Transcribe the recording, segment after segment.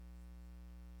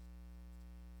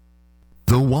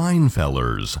The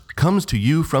Winefellers comes to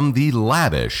you from the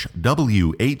lavish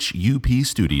WHUP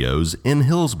studios in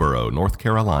Hillsborough, North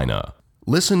Carolina.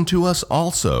 Listen to us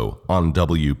also on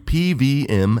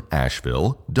WPVM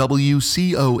Asheville,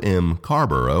 WCOM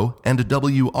Carborough, and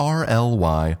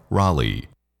WRLY Raleigh.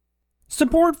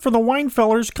 Support for the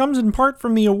Winefellers comes in part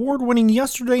from the award-winning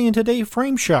Yesterday and Today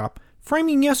Frame Shop,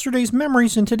 framing yesterday's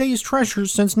memories and today's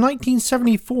treasures since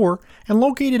 1974 and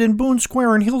located in Boone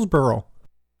Square in Hillsborough.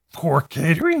 Core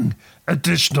Catering,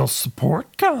 additional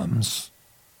support comes.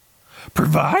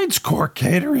 Provides Core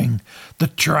Catering, the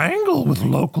triangle with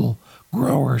local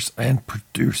growers and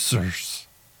producers.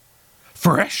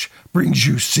 Fresh brings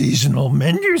you seasonal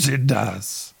menus, it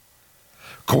does.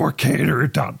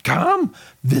 CoreCater.com,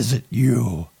 visit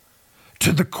you.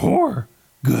 To the core,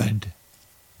 good.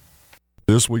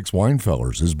 This week's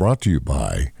Winefellers is brought to you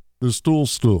by The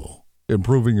Stool,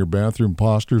 improving your bathroom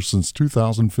posture since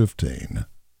 2015.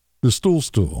 The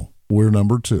Stool, we're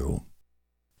number 2.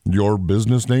 Your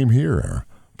business name here,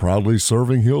 proudly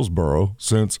serving Hillsborough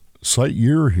since Site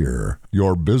Year Here,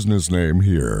 your business name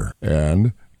here.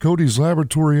 And Cody's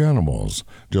Laboratory Animals.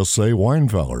 Just say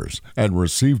Winefellers and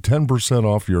receive 10%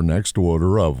 off your next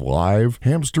order of live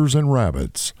hamsters and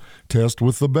rabbits. Test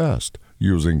with the best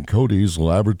using Cody's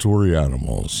Laboratory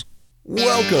Animals.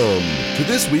 Welcome to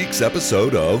this week's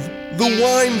episode of The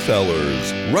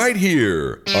Winefellers, right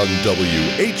here on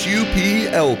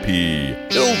WHUP-LP,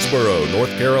 Hillsborough, North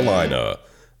Carolina.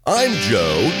 I'm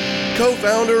Joe,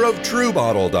 co-founder of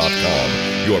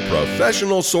TrueBottle.com, your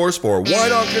professional source for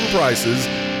wine auction prices,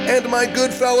 and my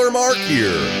good feller Mark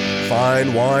here,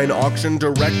 fine wine auction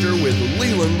director with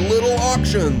Leland Little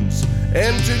Auctions.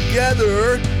 And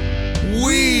together,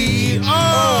 we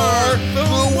are the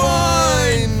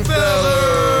Winefellers!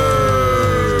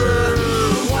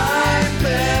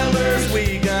 Winefellers,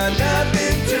 we got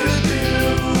nothing to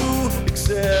do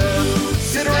except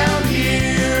sit around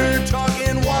here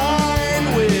talking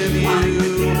wine with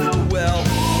you. Well,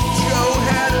 Joe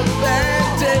had a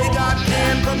bad day, got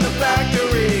canned from the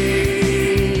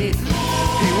factory.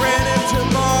 He ran into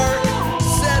Mark,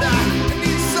 said, I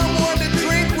need someone to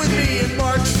drink with me, and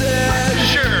Mark said,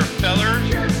 Sure, feller.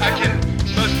 I can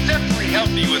most definitely help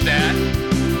you with that.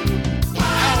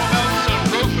 How about some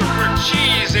Roquefort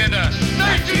cheese and a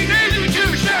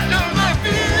 1982 Chateau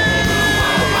Lafite?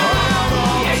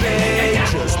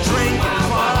 just drink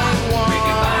fine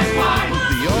wine.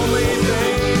 The only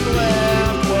thing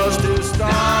left was to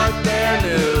start their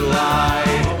new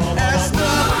life. As the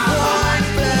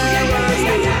Winefellers,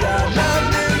 we got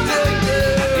nothing to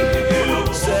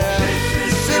do.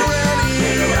 Sit around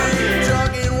here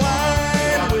talking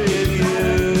wine with you.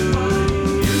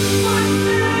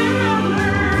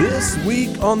 This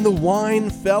week on the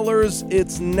Winefellers,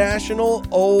 it's National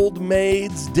Old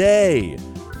Maids Day.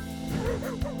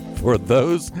 For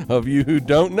those of you who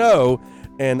don't know,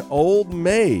 an old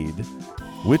maid,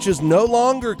 which is no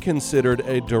longer considered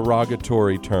a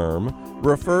derogatory term,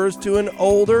 refers to an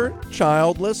older,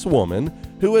 childless woman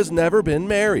who has never been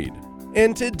married.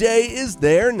 And today is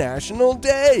their National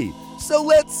Day, so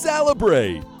let's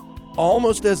celebrate!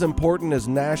 Almost as important as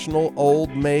National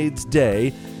Old Maids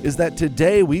Day is that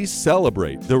today we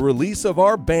celebrate the release of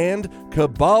our band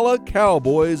Kabbalah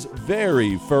Cowboy's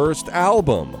very first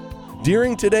album.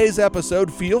 During today's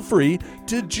episode, feel free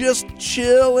to just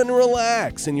chill and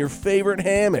relax in your favorite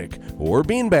hammock or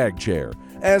beanbag chair,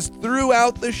 as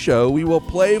throughout the show we will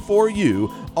play for you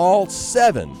all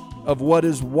 7 of what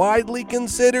is widely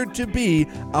considered to be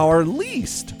our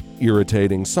least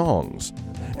irritating songs.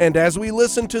 And as we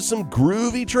listen to some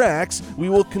groovy tracks, we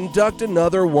will conduct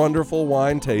another wonderful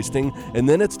wine tasting, and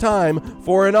then it's time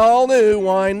for an all-new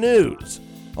wine news.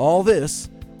 All this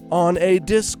on a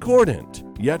discordant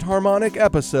yet harmonic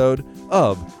episode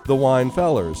of The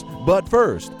Winefellers. But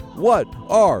first, what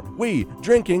are we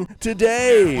drinking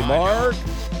today, Mark?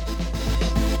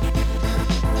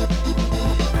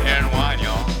 And wine,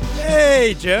 y'all.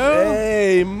 Hey, Joe.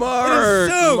 Hey, Mark.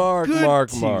 It is so Mark. good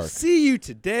to see you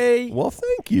today. Well,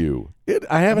 thank you.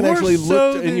 I haven't More actually so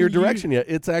looked in than your you- direction yet.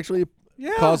 It's actually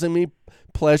causing me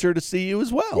pleasure to see you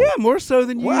as well. Yeah, more so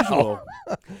than Wow. usual.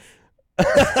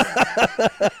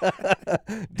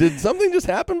 Did something just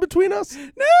happen between us?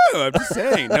 No, I'm just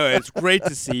saying. No, it's great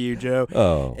to see you, Joe.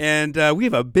 Oh. And we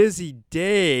have a busy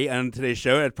day on today's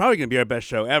show. It's probably going to be our best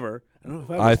show ever. I don't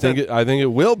know if I think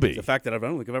it will be. the fact that I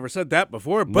don't think I've ever said that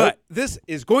before, but this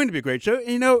is going to be a great show.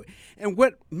 And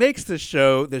what makes this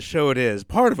show the show it is,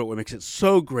 part of it, what makes it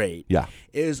so great,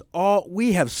 is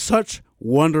we have such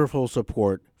wonderful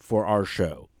support for our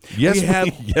show.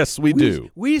 Yes, we do.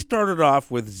 We started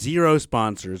off with 0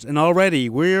 sponsors, and already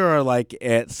we are like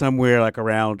at somewhere like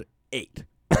around 8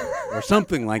 or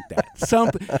something like that.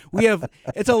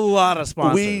 It's a lot of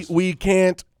sponsors. We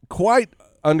can't quite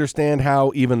understand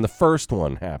how even the first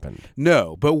one happened.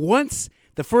 No, but once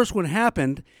the first one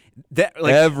happened,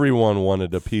 everyone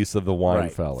wanted a piece of the wine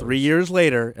fellers. 3 years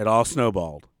later, it all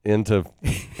snowballed into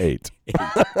 8.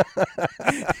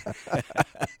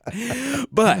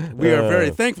 But we are very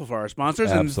thankful for our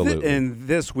sponsors. Absolutely. And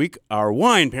this week, our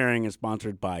wine pairing is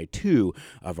sponsored by 2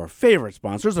 of our favorite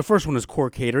sponsors. The first one is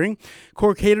Core Catering.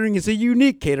 Core Catering is a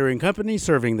unique catering company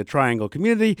serving the Triangle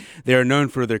community. They are known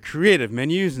for their creative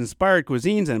menus, inspired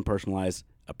cuisines, and personalized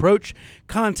approach.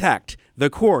 Contact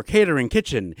the Core Catering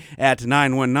Kitchen at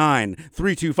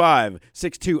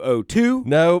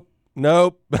 919-325-6202.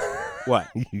 Nope. What?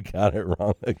 You got it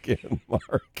wrong again,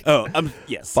 Mark. Oh,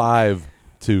 yes.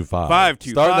 525.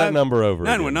 Start that number over.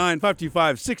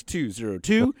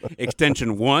 919-525-6202,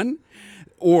 extension 1.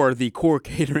 Or the Core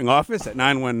Catering office at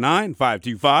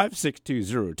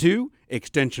 919-525-6202,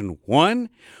 extension 1.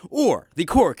 Or the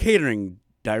Core Catering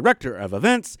Director of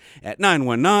Events at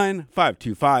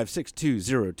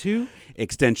 919-525-6202,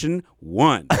 extension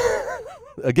 1.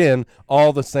 Again,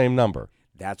 all the same number.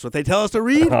 That's what they tell us to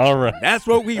read. All right. That's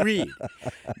what we read.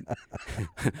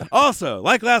 Also,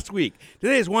 like last week,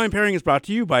 today's wine pairing is brought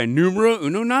to you by Numero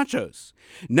Uno Nachos.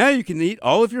 Now you can eat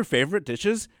all of your favorite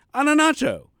dishes on a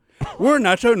nacho. We're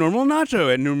Nacho Normal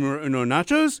Nacho at Numero Uno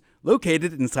Nachos,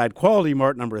 located inside Quality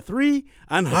Mart number 3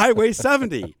 on Highway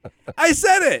 70. I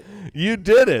said it. You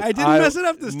did it. I didn't mess it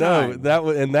up this time.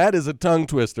 No, that is a tongue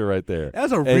twister right there. That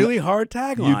was a really hard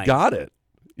tagline.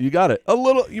 You got it. A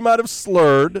little. You might have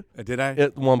slurred. Did I?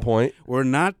 At one point. We're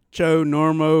Nacho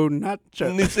Normo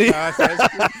Nacho.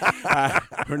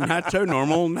 We're Nacho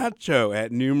Normal Nacho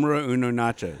at Numero Uno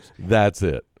Nachos. That's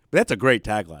it. That's a great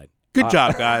tagline. Good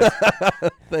job, guys.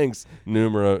 Thanks,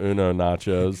 Numero Uno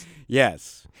Nachos.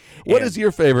 Yes. What is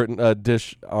your favorite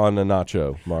dish on a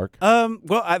nacho, Mark?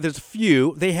 Well, there's a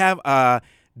few. They have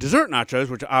dessert nachos,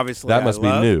 which obviously that must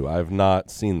love. be new. I've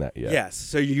not seen that yet. Yes,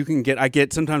 so you can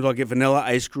sometimes I'll get vanilla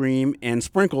ice cream and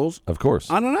sprinkles, of course,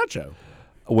 on a nacho.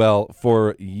 Well,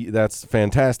 that's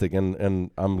fantastic,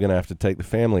 and I'm gonna have to take the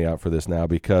family out for this now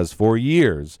because for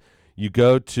years you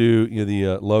go to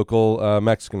the local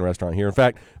Mexican restaurant here. In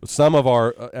fact, some of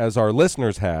as our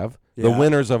listeners have, the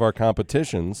winners of our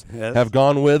competitions have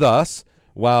gone with us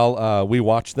while we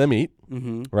watch them eat,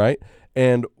 right?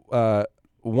 And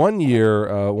one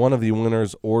year, one of the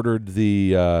winners ordered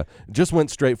just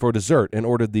went straight for dessert and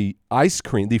ordered the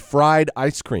fried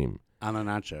ice cream. On a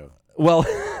nacho. Well,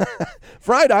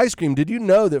 fried ice cream, did you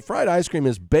know that fried ice cream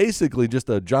is basically just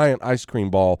a giant ice cream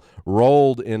ball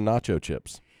rolled in nacho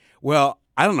chips? Well,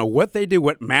 I don't know what they do,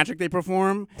 what magic they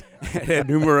perform at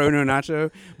Numero Uno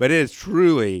Nacho, but it is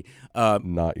truly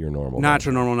not your normal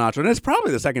nacho. And it's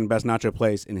probably the second best nacho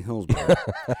place in Hillsborough.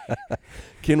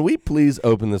 Can we please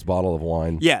open this bottle of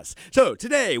wine? Yes. So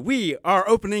today we are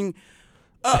opening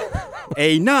up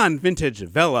a non-vintage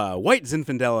Vela White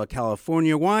Zinfandel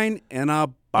California wine in a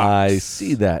box. I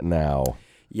see that now.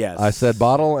 Yes. I said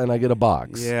bottle and I get a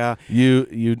box. Yeah.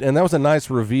 You and that was a nice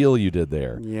reveal you did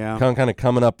there. Yeah. Kind of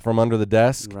coming up from under the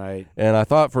desk. Right. And I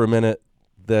thought for a minute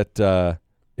that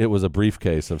it was a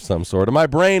briefcase of some sort. And my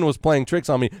brain was playing tricks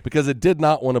on me because it did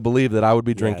not want to believe that I would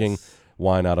be drinking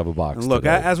wine out of a box. And look,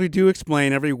 today. as we do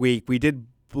explain every week, we did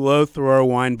blow through our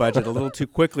wine budget a little too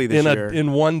quickly this year.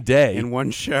 In one day. In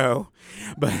one show.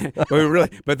 But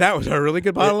that was a really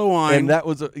good bottle of wine. And that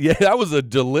was a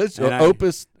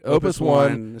delicious Opus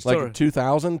one, like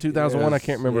 2001, I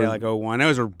can't remember. Yeah, like 01. That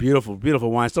was a beautiful,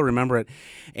 beautiful wine. I still remember it.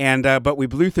 And but we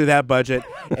blew through that budget,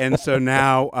 and so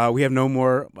now we have no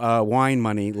more wine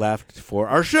money left for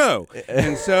our show.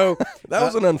 And so that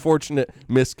was an unfortunate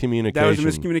miscommunication. That was a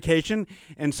miscommunication.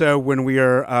 And so when we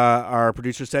are, our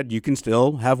producer said, you can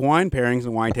still have wine pairings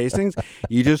and wine tastings.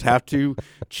 You just have to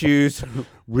choose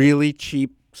really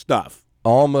cheap stuff.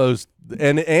 Almost.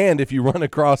 And if you run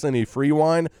across any free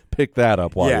wine, pick that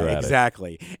up while you're at it. Yeah,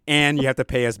 exactly. And you have to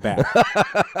pay us back.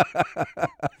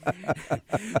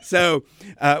 So,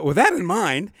 with that in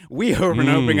mind, we are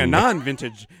opening a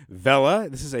non-vintage Vela.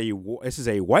 This is a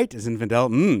white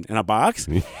Zinfandel in a box.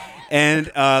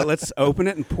 And let's open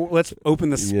it and let's open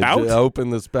the spout.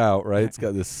 Open the spout, right? It's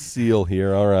got this seal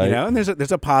here. All right. And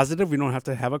there's a positive. We don't have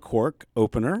to have a cork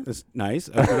opener. It's nice.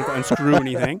 We don't have to unscrew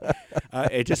anything.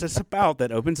 It's just a spout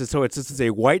that opens. So this is a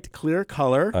white, clear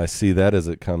color. I see that as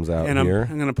it comes out here.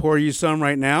 I'm going to pour you some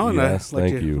right now. And yes,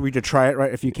 thank you. We could try it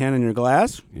right if you can in your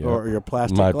glass or your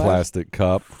plastic glass. My plastic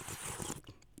cup.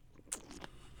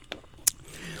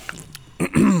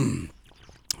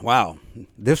 Wow,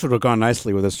 this would have gone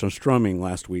nicely with us strumming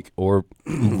last week. Or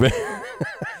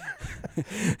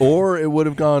Or it would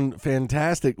have gone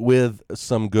fantastic with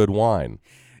some good wine.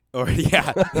 Or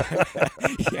yeah,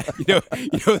 you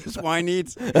know this wine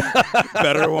needs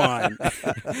better wine.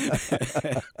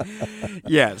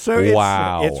 Yeah, so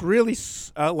it's really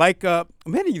like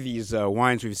many of these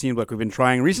wines we've seen, like we've been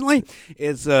trying recently.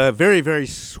 It's very, very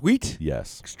sweet.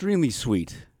 Yes, extremely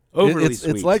sweet, overly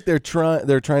sweet. It's like they're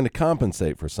trying to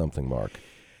compensate for something, Mark.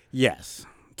 Yes.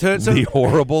 The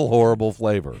horrible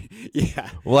flavor. Yeah.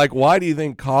 Like, why do you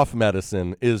think cough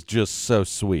medicine is just so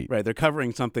sweet? Right, they're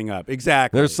covering something up.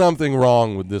 Exactly. There's something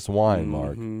wrong with this wine,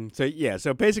 Mark.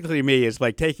 So basically to me, it's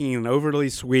like taking an overly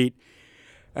sweet,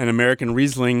 an American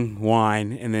Riesling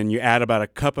wine, and then you add about a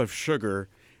cup of sugar,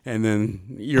 and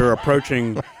then you're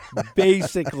approaching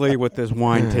basically what this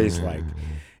wine tastes like.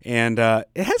 And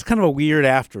it has kind of a weird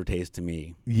aftertaste to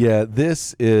me. Yeah,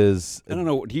 this is... I don't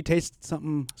know. Do you taste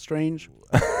something strange?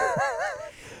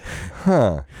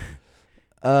 Huh.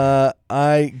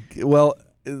 I'm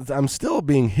still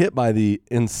being hit by the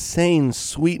insane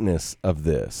sweetness of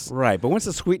this. Right, but once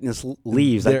the sweetness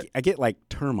leaves, I get like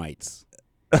termites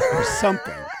or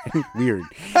something weird.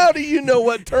 How do you know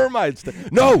what termites?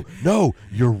 No,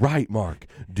 you're right, Mark.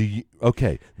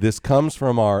 Okay, this comes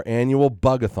from our annual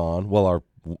bugathon. Well, our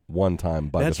one-time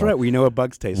bugathon. That's right. We know what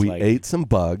bugs taste like. We ate some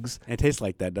bugs. It tastes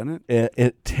like that, doesn't it?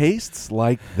 It tastes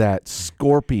like that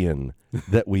scorpion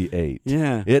that we ate.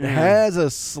 Yeah. It has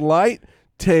a slight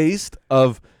taste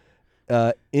of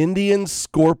Indian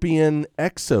scorpion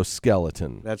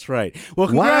exoskeleton. That's right.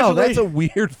 Well, wow, that's a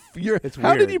weird... It's How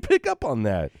weird. did you pick up on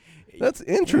that? That's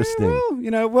interesting.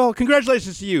 Well,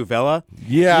 congratulations to you, fella.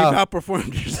 Yeah. You've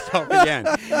outperformed yourself again.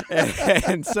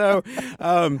 and so,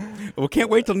 we can't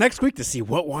wait till next week to see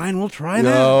what wine we'll try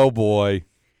now. Oh, boy.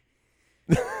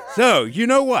 So, you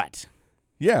know what?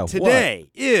 Yeah, Today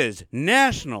is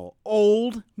National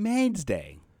Old Maids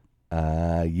Day.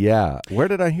 Yeah. Where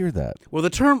did I hear that? Well, the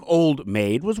term old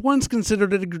maid was once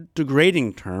considered a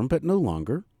degrading term, but no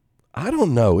longer. I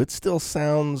don't know. It still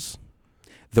sounds...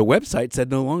 The website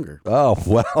said no longer. Oh,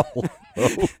 well,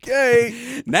 okay.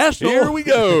 Here we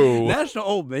go. National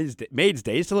Old Maids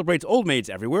Day celebrates old maids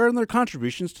everywhere and their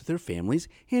contributions to their families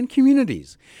and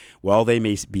communities. While they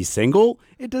may be single,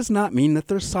 it does not mean that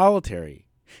they're solitary.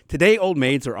 Today, old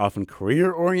maids are often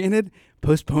career-oriented,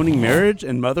 postponing marriage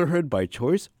and motherhood by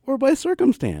choice or by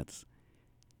circumstance.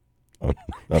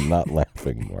 I'm not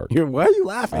laughing, Mark. Why are you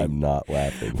laughing? I'm not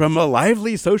laughing. From a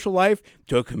lively social life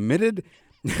to a committed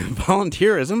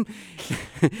volunteerism,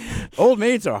 old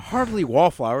maids are hardly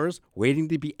wallflowers waiting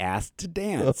to be asked to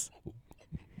dance.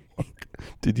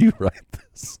 Did you write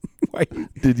this?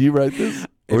 Did you write this?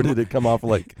 Or did it come off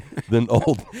like the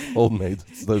Old Maids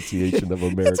Association of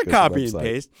America? It's a copy and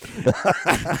paste.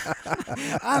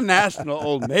 On National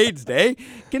Old Maids Day,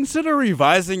 consider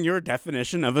revising your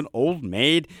definition of an old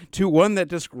maid to one that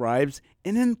describes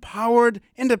an empowered,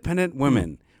 independent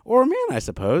woman. Or a man, I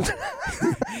suppose,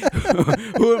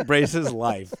 who embraces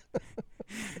life.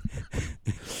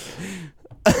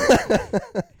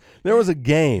 There was a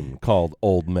game called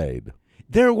Old Maid.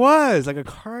 There was, like a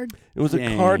card It was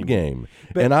game. a card game.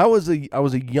 And I was a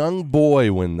young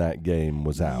boy when that game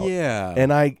was out. Yeah.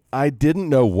 And I didn't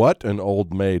know what an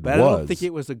old maid but was. I don't think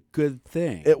it was a good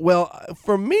thing.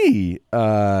 For me,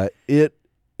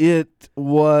 it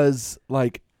was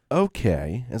like,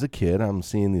 okay, as a kid, I'm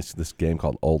seeing this game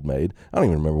called Old Maid. I don't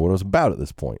even remember what it was about at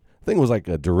this point. I think it was like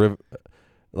a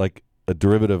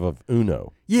derivative of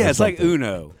Uno. Yeah, it's like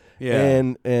Uno.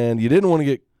 Yeah. And you didn't want to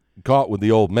get caught with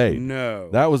the old maid. No.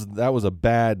 That was a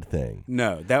bad thing.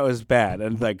 No, that was bad.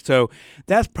 And so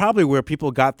that's probably where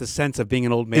people got the sense of being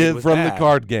an old maid was from bad. the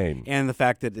card game. And the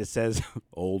fact that it says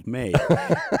old maid.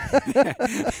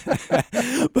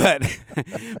 but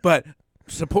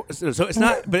support, so it's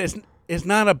not it's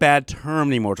not a bad term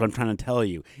anymore, so I'm trying to tell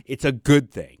you. It's a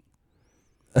good thing.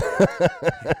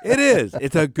 It is.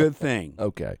 It's a good thing.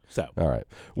 Okay. So. All right.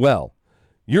 Well,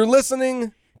 you're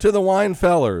listening to the Wine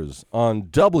Fellers on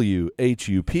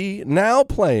WHUP. Now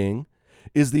playing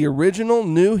is the original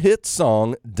new hit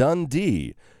song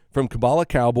Dundee from Kabbalah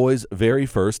Cowboy's very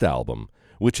first album,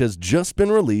 which has just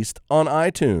been released on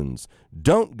iTunes.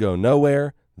 Don't go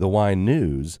nowhere. The wine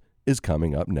news is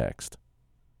coming up next.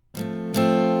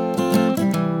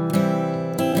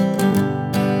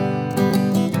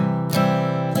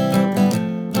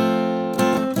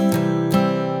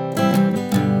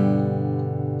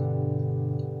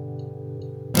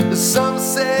 Some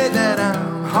say that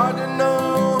I'm hard to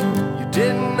know. You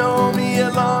didn't know me a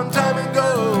long time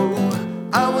ago.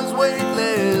 I was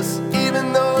weightless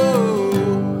even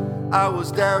though I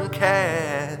was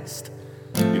downcast.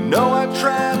 You know I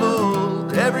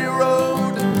traveled every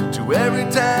road to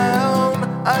every town.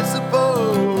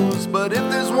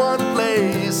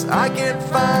 I can't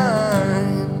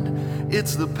find,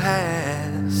 it's the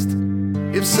past.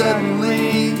 If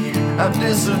suddenly I've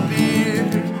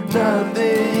disappeared,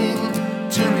 nothing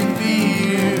to be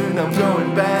feared, I'm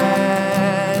going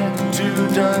back to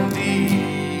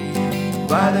Dundee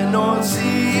by the North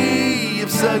Sea.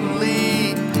 If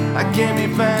suddenly I can't be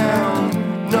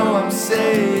found, no, I'm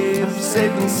safe,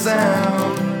 safe and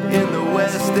sound in the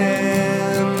West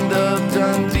End of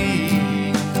Dundee.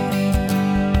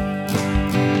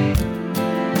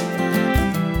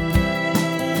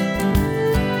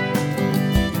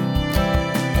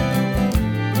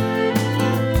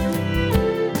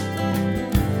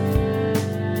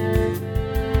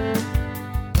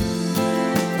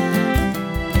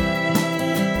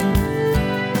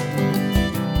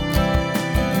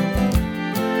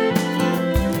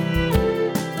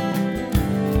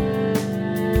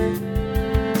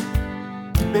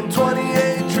 Been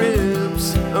 28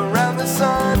 trips around the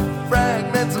sun,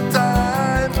 fragments of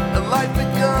time, a life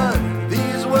begun.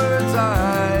 These words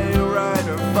I write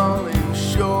are falling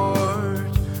short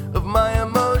of my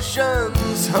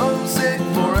emotions. Homesick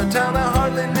for a town I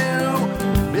hardly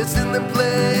knew, missing the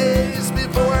place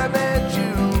before I met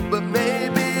you. But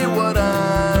maybe what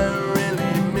I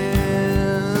really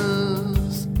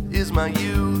miss is my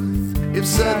youth. If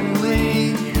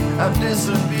suddenly I've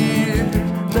disappeared,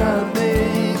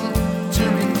 nothing to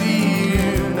be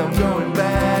feared, I'm going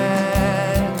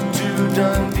back to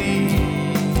Dundee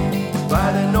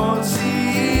by the North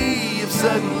Sea. If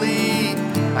suddenly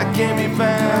I can't be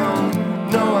found,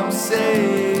 no, I'm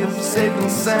safe, safe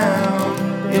and sound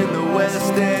in the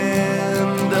West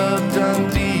End of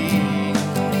Dundee.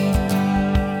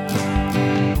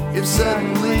 If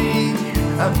suddenly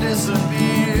I've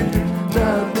disappeared,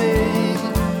 nothing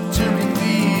to be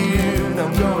feared,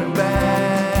 I'm going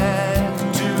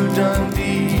back to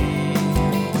Dundee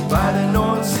by the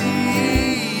North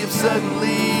Sea. If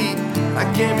suddenly I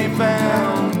can't be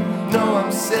found, no,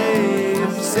 I'm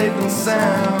safe, safe and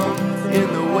sound in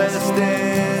the West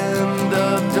End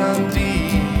of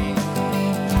Dundee.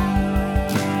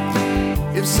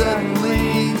 If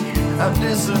suddenly I've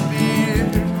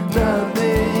disappeared,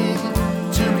 nothing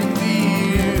to be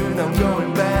feared, I'm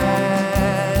going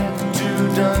back to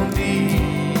Dundee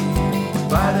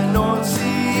by the North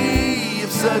Sea.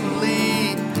 If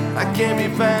suddenly I can't be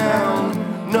found,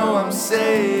 no, I'm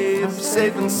safe,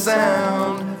 safe and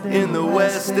sound in the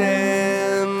West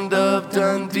End of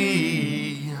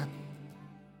Dundee.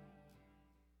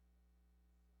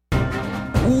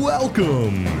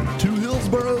 Welcome to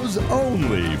Hillsborough's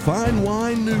only fine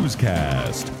wine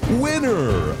newscast.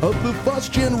 Winner of the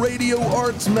Fustian Radio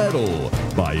Arts Medal,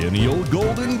 Biennial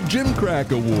Golden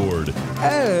Gimcrack Award,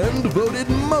 and voted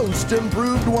most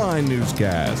improved wine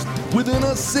newscast within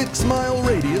a 6-mile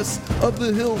radius of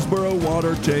the Hillsborough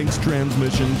Water Tank's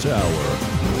transmission tower.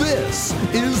 This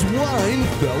is Wine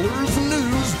Fellers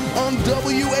News on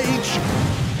WH.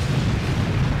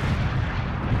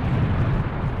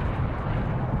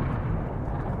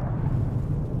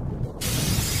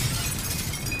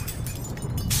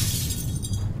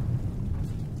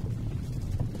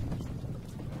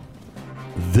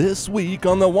 This week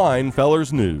on the Wine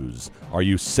Fellers News, are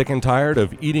you sick and tired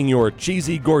of eating your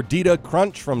cheesy gordita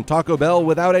crunch from Taco Bell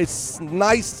without a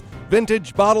nice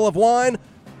vintage bottle of wine?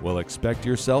 Well, expect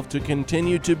yourself to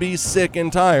continue to be sick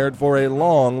and tired for a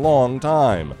long, long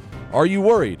time. Are you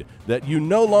worried that you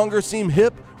no longer seem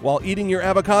hip while eating your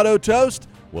avocado toast?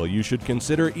 Well, you should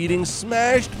consider eating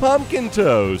smashed pumpkin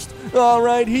toast. All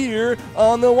right, here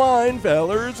on the Wine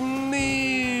Fellers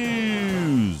News.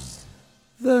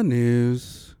 The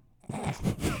news.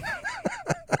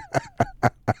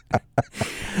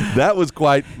 That was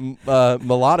quite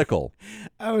melodical.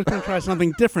 I was going to try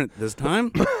something different this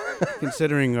time,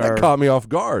 considering That caught me off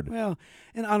guard. Well,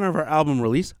 in honor of our album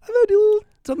release, I thought I'd do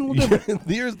something a little different.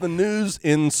 Here's the news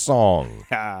in song.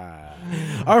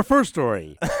 Our first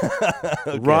story,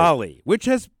 okay. Raleigh, which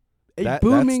has a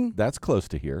booming... That's close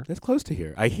to here. That's close to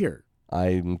here, I hear.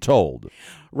 I'm told.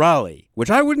 Raleigh, which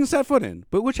I wouldn't set foot in,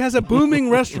 but which has a booming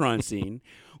restaurant scene,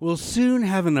 will soon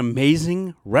have an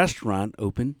amazing restaurant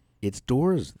open its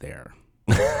doors there.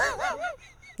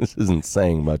 This isn't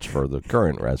saying much for the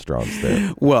current restaurants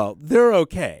there. Well, they're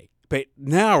okay, but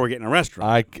now we're getting a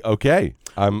restaurant. Okay,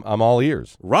 I'm all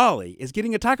ears. Raleigh is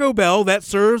getting a Taco Bell that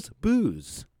serves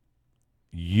booze.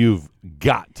 You've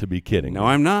got to be kidding. No,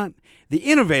 I'm not. The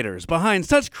innovators behind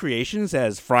such creations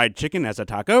as fried chicken as a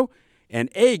taco, an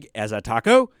egg as a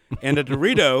taco, and a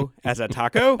Dorito as a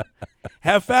taco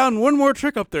have found one more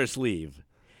trick up their sleeve.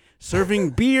 Serving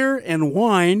beer and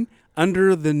wine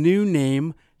under the new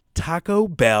name Taco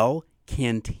Bell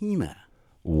Cantina.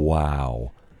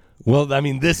 Wow. Well, I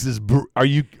mean, this is. Are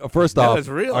you first off? It's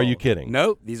real. Are you kidding?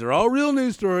 Nope. These are all real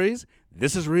news stories.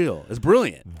 This is real. It's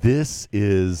brilliant. This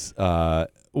is right.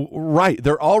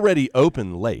 They're already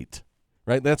open late.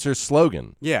 Right. That's their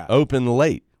slogan. Yeah. Open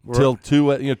late till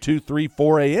 2, 3,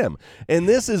 4 a.m. And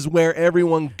this is where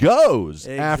everyone goes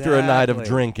after a night of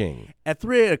drinking. At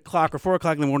 3 o'clock or 4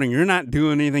 o'clock in the morning, you're not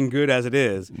doing anything good as it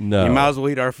is. No. You might as well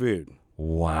eat our food.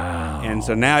 Wow. And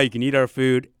so now you can eat our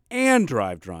food and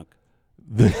drive drunk.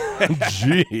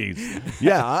 Jeez.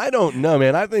 Yeah, I don't know,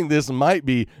 man. I think this might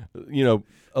be,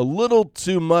 a little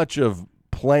too much of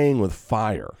playing with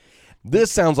fire.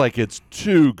 This sounds like it's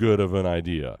too good of an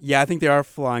idea. Yeah, I think they are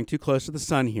flying too close to the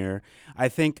sun here. I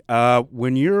think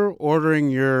when you're ordering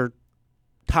your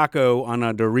taco on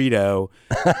a Dorito,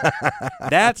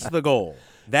 that's the goal.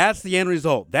 That's the end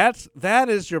result. That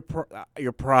is your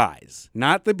prize,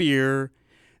 not the beer.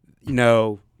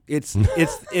 It's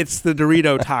the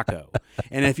Dorito taco.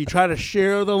 And if you try to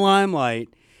share the limelight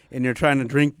and you're trying to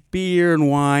drink beer and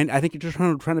wine, I think you're just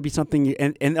trying to be something.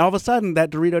 And all of a sudden,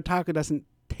 that Dorito taco doesn't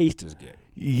taste as good.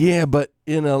 Yeah, but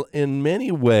in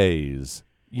many ways,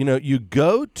 you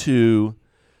go to,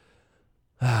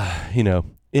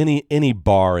 any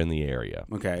bar in the area.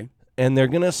 Okay. And they're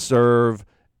going to serve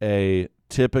a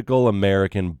typical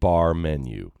American bar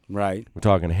menu. Right. We're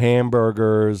talking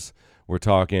hamburgers. We're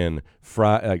talking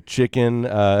chicken.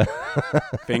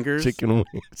 Fingers? Chicken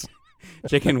wings.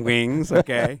 Chicken wings,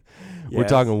 okay. We're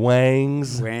talking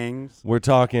wangs. We're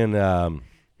talking,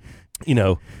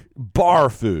 bar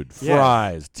food,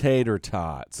 fries, tater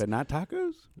tots. But not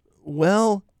tacos?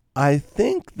 Well, I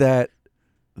think that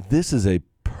this is a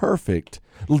perfect,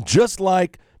 just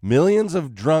like millions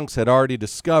of drunks had already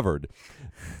discovered,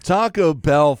 Taco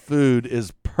Bell food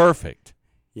is perfect.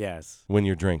 Yes. When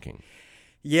you're drinking.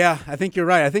 Yeah, I think you're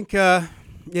right. I think,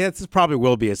 this probably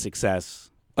will be a success.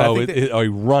 A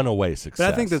runaway success.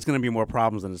 But I think there's going to be more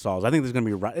problems than it solves. I think there's going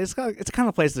to be it's the kind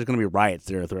of place there's going to be riots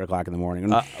there at 3 o'clock in the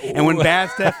morning. And when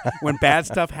bad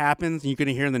stuff happens, and you can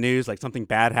hear in the news like something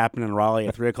bad happened in Raleigh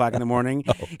at 3 o'clock in the morning,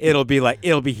 it'll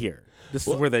be here. This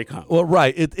is where they come. Well,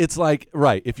 right. It's like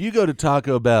if you go to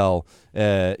Taco Bell,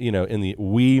 in the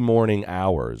wee morning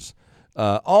hours,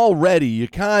 already you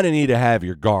kind of need to have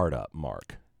your guard up,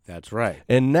 Mark. That's right.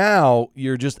 And now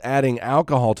you're just adding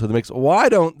alcohol to the mix. Why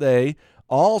don't they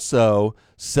also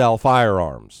sell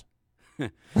firearms?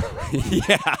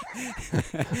 Yeah.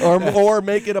 or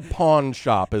make it a pawn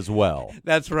shop as well.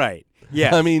 That's right.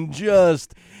 Yeah. I mean,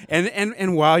 just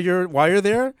and while you're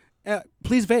there,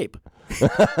 please vape.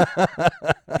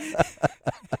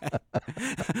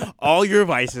 All your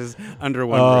vices under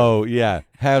one roof. Oh yeah,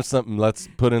 have something. Let's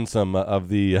put in some of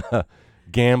the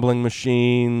gambling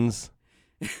machines.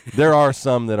 There are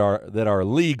some that are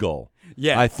legal.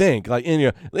 Yeah, I think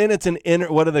and it's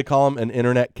what do they call them? An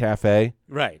internet cafe,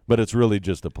 right? But it's really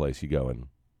just a place you go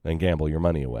and gamble your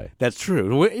money away. That's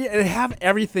true. Have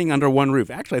everything under one roof.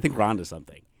 Actually, I think we're onto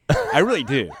something. I really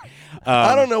do.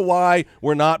 I don't know why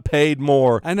we're not paid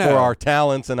more for our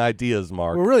talents and ideas,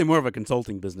 Mark. We're really more of a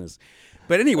consulting business.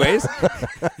 But anyways,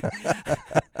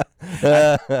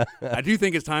 I do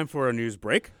think it's time for a news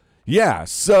break. Yeah,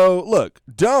 so look,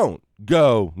 don't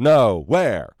go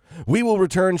nowhere. We will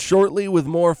return shortly with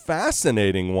more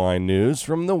fascinating wine news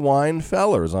from the Wine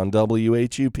Fellers on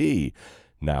WHUP.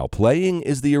 Now playing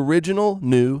is the original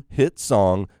new hit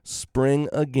song, Spring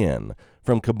Again,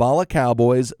 from Kabbalah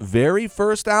Cowboy's very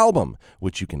first album,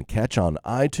 which you can catch on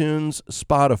iTunes,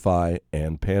 Spotify,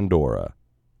 and Pandora.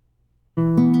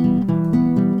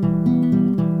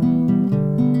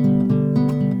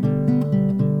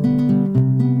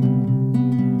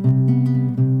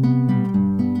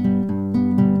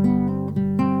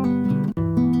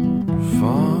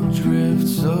 Fog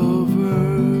drifts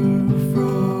over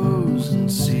frozen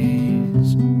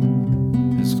seas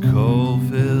as cold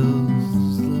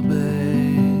fills the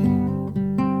bay.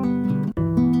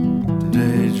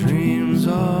 Daydreams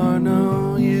are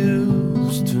no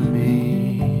use to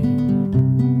me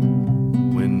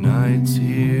when night's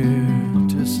here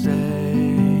to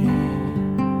stay.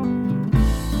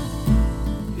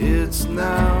 It's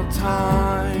now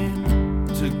time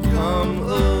to come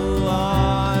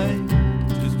alive,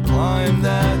 just climb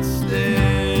that stairway.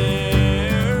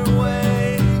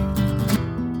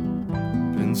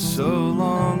 Been so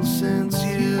long since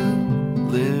you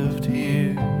lived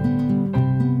here,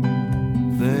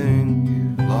 think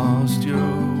you've lost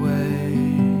your way.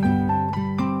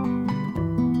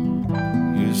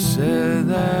 You said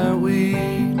that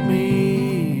we'd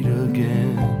meet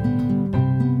again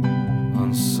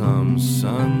on some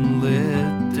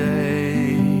sunlit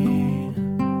day.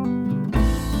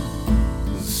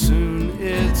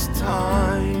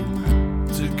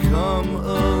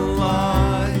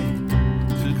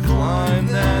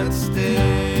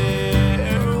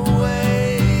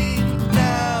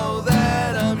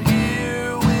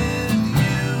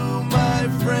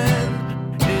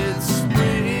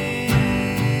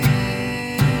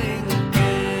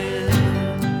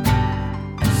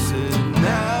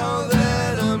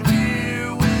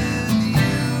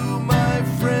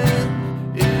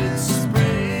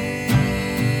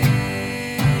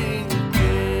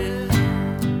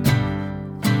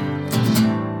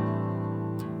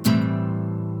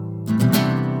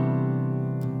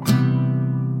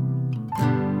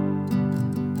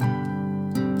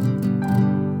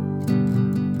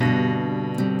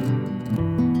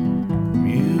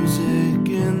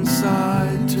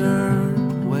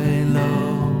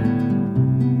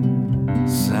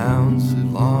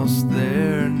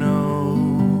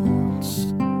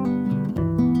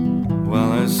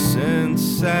 and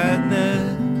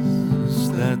sadness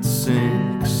that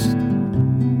sinks.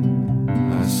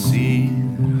 I see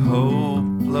hope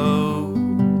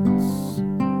flows.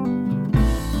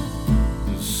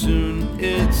 Soon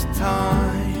it's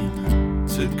time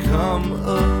to come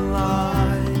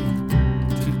alive,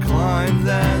 to climb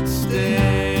that stairway.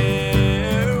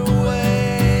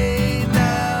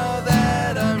 Now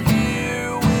that I'm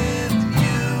here with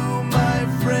you, my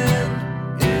friend,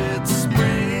 it's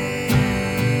spring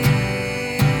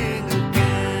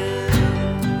again.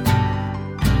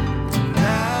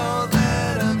 Now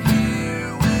that I'm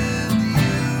here with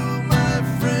you, my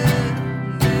friend,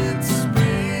 it's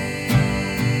spring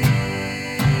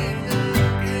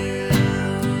again.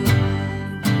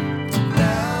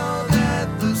 Now that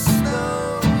the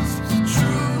snow's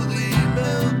truly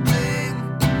melting,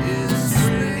 it's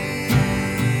spring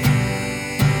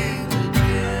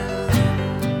again.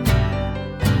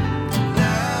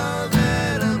 Now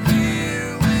that I'm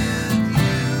here with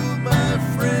you, my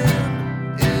friend,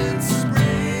 it's spring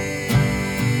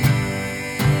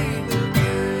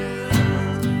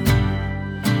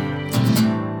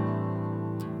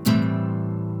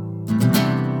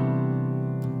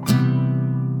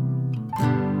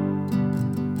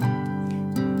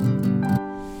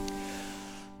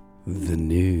The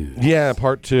news. Yeah,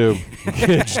 part 2.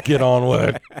 Just get on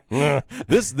with it.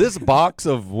 This box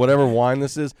of whatever wine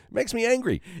this is makes me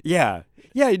angry. Yeah.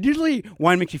 Yeah, usually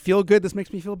wine makes you feel good. This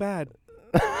makes me feel bad.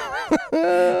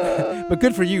 But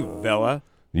good for you, Vella.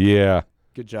 Yeah.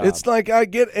 Good job. It's like I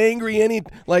get angry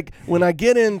like when I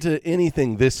get into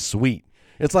anything this sweet.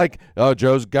 It's like, oh,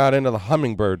 Joe's got into the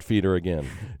hummingbird feeder again.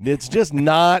 It's just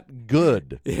not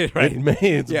good. Right.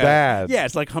 It's bad. Yeah,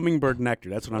 it's like hummingbird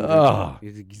nectar. That's what I'm drinking.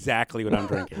 It's exactly what I'm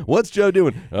drinking. What's Joe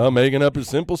doing? Oh, making up his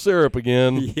simple syrup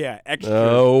again. Yeah, extra.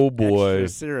 Oh, boy. Extra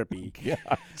syrupy. Gosh.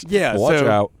 Yeah, Watch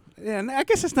out. Yeah, and I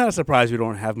guess it's not a surprise we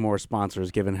don't have more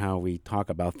sponsors given how we talk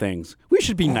about things. We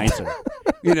should be nicer.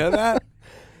 You know that?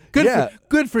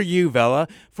 Good for you, Vella,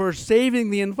 for saving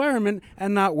the environment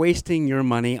and not wasting your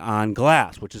money on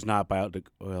glass, which is not biodegradable.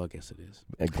 Well, I guess it is.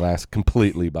 Glass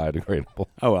completely biodegradable.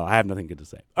 Oh, well, I have nothing good to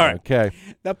say. All right. Okay.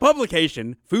 The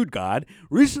publication, Food God,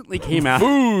 recently came out.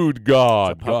 Food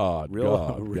God.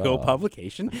 Real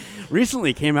publication.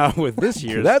 Recently came out with this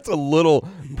year's. That's a little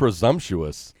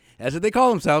presumptuous. That's what they call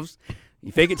themselves.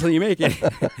 You fake it till you make it.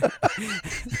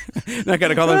 Not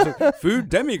gonna call them food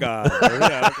demigod.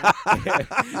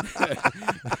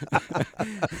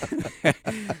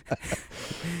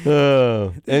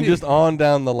 And just on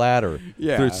down the ladder.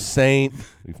 Yeah. There's saint,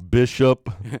 bishop.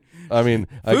 I mean,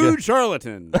 food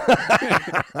charlatan.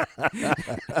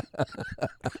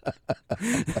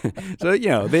 So,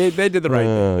 they did the right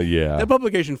thing. Yeah. The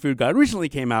publication Food God recently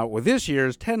came out with this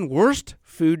year's 10 worst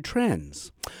food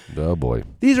trends. Oh, boy.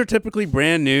 These are typically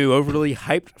brand new, overly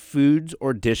hyped foods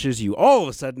or dishes you all of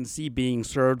a sudden see being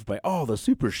served by all the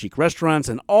super chic restaurants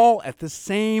and all at the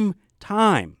same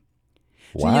time.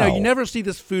 Wow. So, you never see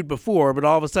this food before, but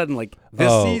all of a sudden, like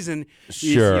this season, you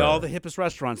see all the hippest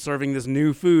restaurants serving this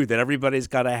new food that everybody's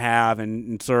got to have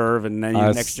and serve, and then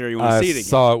next year you want to see it again. I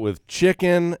saw it with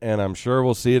chicken, and I'm sure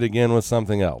we'll see it again with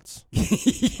something else.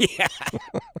 Yeah.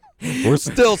 We're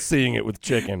still seeing it with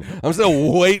chicken. I'm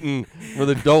still waiting for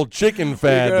the old chicken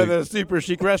fad. You go to the super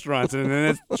chic restaurants, and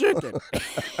then it's chicken.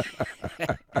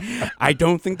 I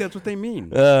don't think that's what they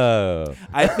mean. I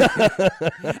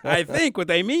think what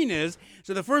they mean is,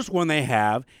 so the first one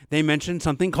they mentioned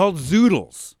something called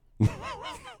zoodles.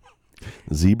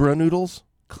 Zebra noodles?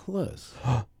 Close.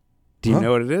 Do you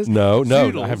know what it is? No,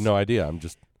 Zoodles. I have no idea.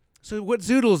 So what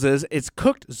zoodles is, it's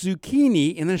cooked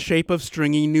zucchini in the shape of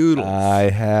stringy noodles. I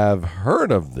have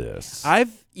heard of this.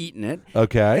 I've eaten it.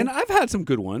 Okay. And I've had some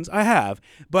good ones. I have.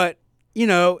 But,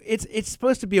 it's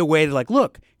supposed to be a way to,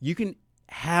 look, you can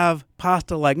have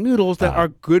pasta-like noodles that are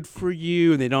good for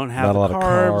you, and they don't have not a lot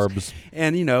carbs. of carbs.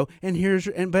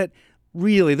 And, but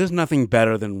really, there's nothing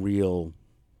better than real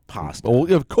pasta.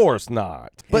 Well, of course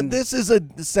not. But this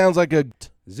sounds like a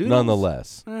zoodles?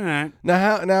 Nonetheless. All right.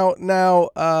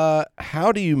 Now,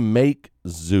 how do you make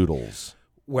zoodles?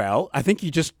 Well, I think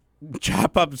you just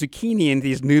chop up zucchini in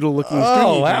these noodle-looking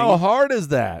stringy Oh, how things. hard is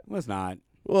that? Well, it's not.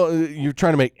 Well, you're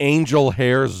trying to make angel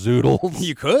hair zoodles?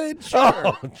 You could, sure.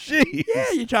 Oh, jeez.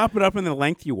 Yeah, you chop it up in the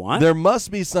length you want. There must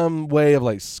be some way of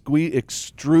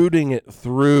extruding it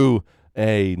through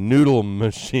a noodle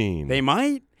machine. They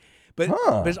might, but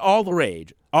it's all the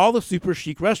rage. All the super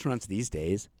chic restaurants these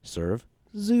days serve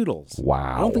zoodles.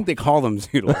 Wow. I don't think they call them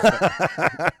zoodles.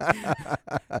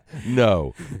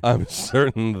 No, I'm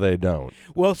certain they don't.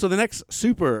 Well, so the next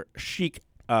super chic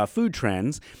food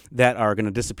trends that are going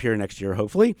to disappear next year,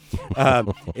 hopefully,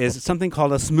 is something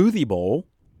called a smoothie bowl.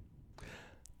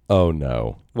 Oh,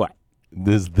 no. What?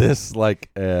 Is this like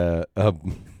a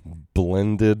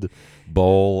blended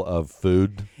bowl of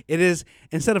food? It is.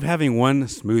 Instead of having one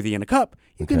smoothie in a cup,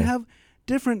 you can have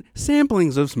different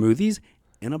samplings of smoothies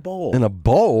in a bowl. In a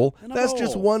bowl? In a That's bowl.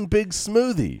 just one big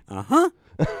smoothie. Uh-huh.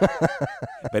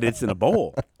 But it's in a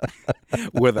bowl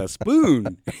with a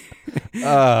spoon.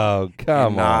 Oh,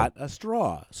 come on. Not a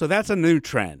straw. So that's a new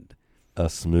trend. A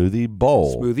smoothie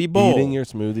bowl. Smoothie bowl. Eating your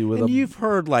smoothie with and a... you've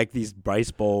heard like these rice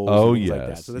bowls Oh, and things yes, like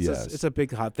that. So yes. it's a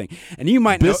big hot thing. And you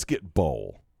might Biscuit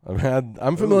bowl.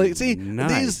 I'm familiar. Ooh, See,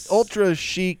 nice. these ultra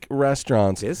chic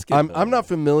restaurants. Biscuit I'm bowl. not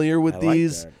familiar with I like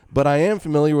these, that. but I am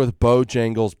familiar with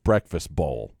Bojangles breakfast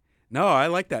bowl. No, I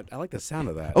like that. I like the sound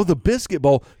of that. Oh, the biscuit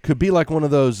bowl could be like one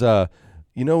of those.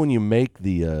 You know when you make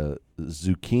the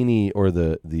zucchini or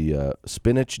the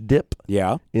spinach dip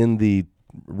Yeah. in the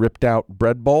ripped out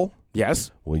bread bowl?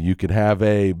 Yes. Well, you could have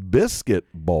a biscuit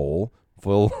bowl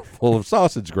full of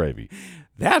sausage gravy.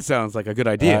 That sounds like a good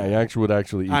idea. I would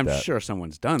actually eat I'm that. sure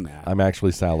someone's done that. I'm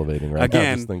actually salivating right now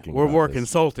Again, just thinking we're about more this.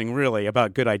 consulting really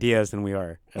about good ideas than we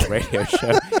are a radio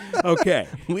show. Okay.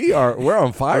 We're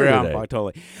on fire We're on today. fire,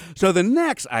 totally. So the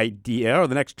next idea or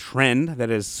the next trend that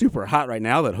is super hot right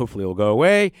now that hopefully will go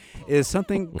away is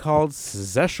something called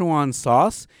Szechuan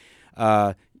sauce.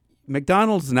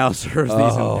 McDonald's now serves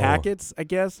these in packets, I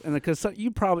guess, and because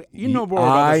you know more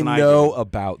about this than I do. I know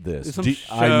about this. Some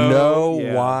I show, know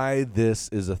yeah. why this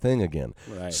is a thing again.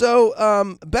 Right.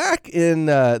 So back in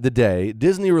the day,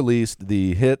 Disney released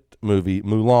the hit movie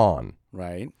Mulan.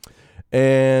 Right.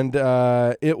 And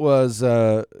it was,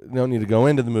 you don't need to go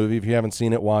into the movie. If you haven't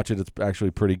seen it, watch it. It's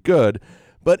actually pretty good.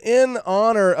 But in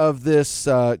honor of this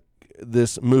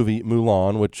movie,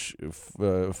 Mulan, which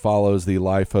follows the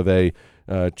life of a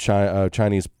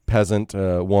Chinese peasant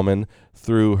woman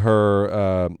through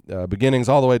her beginnings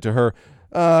all the way to her,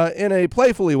 in a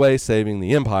playfully way, saving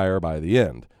the empire by the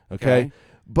end. Okay?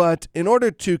 But in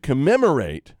order to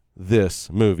commemorate this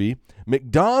movie,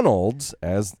 McDonald's,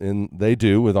 as they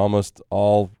do with almost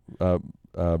all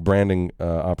branding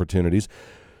opportunities,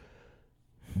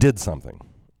 did something.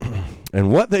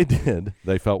 And what they did,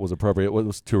 they felt was appropriate,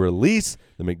 was to release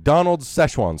the McDonald's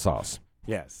Szechuan sauce.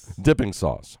 Yes. Dipping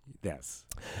sauce. Yes.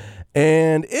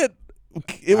 And it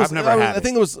was. I've never had I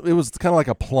think it was kind of like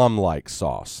a plum-like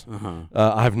sauce. Uh-huh.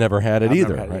 I've never had it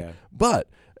either. Never had it, right? But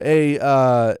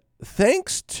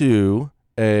thanks to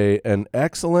an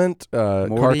excellent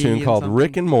cartoon called something?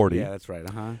 Rick and Morty. Yeah, that's right.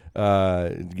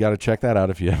 You got to check that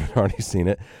out if you haven't already seen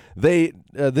it. They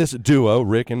this duo,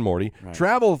 Rick and Morty,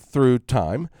 travel through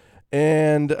time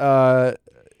and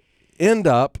end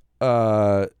up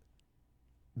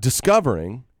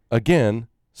discovering again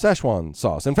Szechuan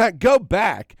sauce. In fact, go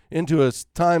back into a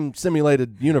time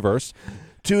simulated universe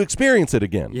to experience it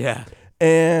again. Yeah.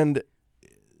 And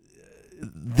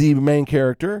the main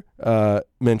character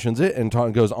mentions it and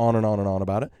goes on and on and on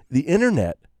about it. The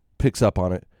internet picks up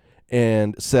on it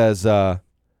and says,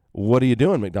 what are you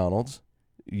doing, McDonald's?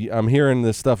 I'm hearing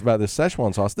this stuff about this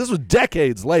Szechuan sauce. This was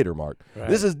decades later, Mark. Right.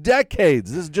 This is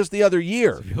decades. This is just the other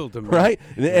year. Right?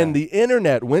 Yeah. And the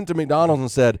internet went to McDonald's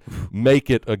and said, make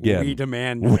it again. We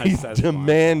demand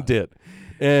it.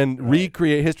 And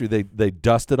recreate history. They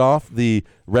dusted off the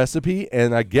recipe,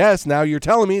 and I guess now you're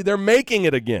telling me they're making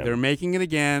it again. They're making it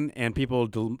again, and people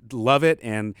love it.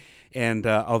 And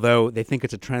although they think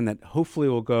it's a trend that hopefully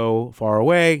will go far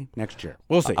away next year,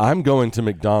 we'll see. I'm going to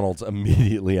McDonald's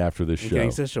immediately after this show. Getting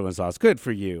Szechuan sauce, good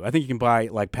for you. I think you can buy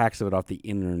like packs of it off the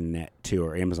internet too,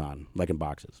 or Amazon, like in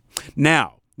boxes.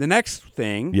 Now the next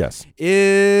thing,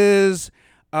 is.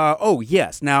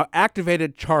 Yes. Now,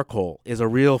 activated charcoal is a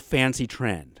real fancy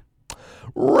trend.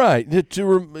 Right.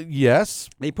 Yes.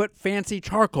 They put fancy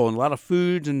charcoal in a lot of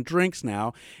foods and drinks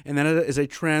now, and then it is a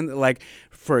trend. Like,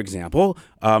 for example,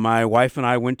 my wife and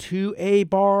I went to a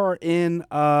bar in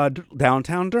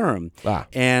downtown Durham,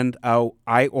 and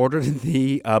I ordered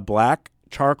the black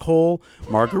charcoal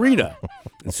margarita.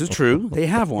 This is true. They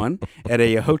have one at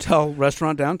a hotel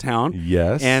restaurant downtown.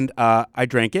 Yes. And I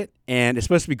drank it, and it's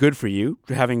supposed to be good for you.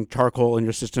 Having charcoal in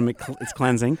your system, it's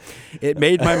cleansing. It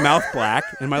made my mouth black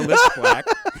and my lips black.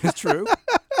 It's true.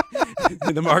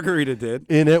 The margarita did.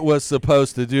 And it was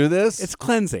supposed to do this? It's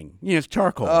cleansing. It's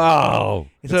charcoal. Oh.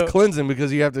 So, it's cleansing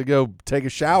because you have to go take a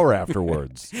shower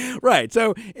afterwards. Right.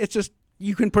 So it's just,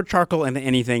 you can put charcoal into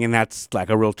anything, and that's like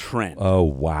a real trend. Oh,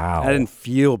 wow. I didn't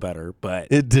feel better, but...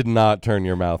 It did not turn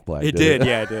your mouth black, It did.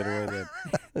 Yeah, it did. It really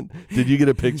did. Did you get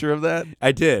a picture of that?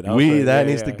 I did. That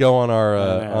needs to go on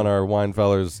our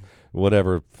Winefellers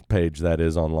whatever page that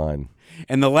is online.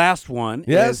 And the last one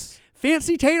is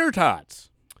fancy tater tots.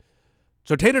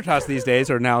 So tater tots these days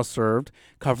are now served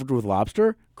covered with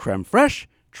lobster, creme fraiche,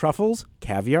 truffles,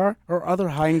 caviar, or other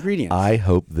high ingredients. I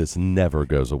hope this never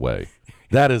goes away.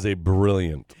 That is a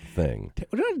brilliant thing.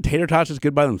 Tater tots is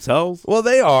good by themselves? Well,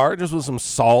 they are, just with some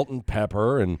salt and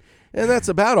pepper, and that's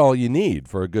about all you need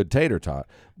for a good tater tot.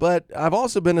 But I've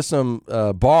also been to some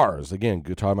bars, again,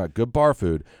 talking about good bar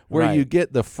food, where you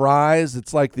get the fries.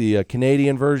 It's like the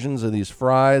Canadian versions of these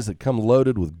fries that come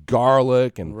loaded with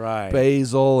garlic and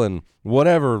basil and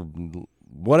whatever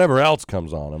else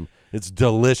comes on them. It's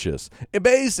delicious.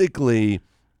 Basically,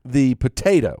 the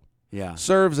potato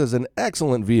serves as an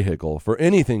excellent vehicle for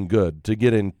anything good to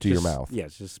get into your mouth. Yeah,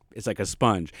 it's like a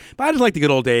sponge. But I just like the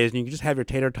good old days, and you can just have your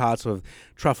tater tots with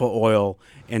truffle oil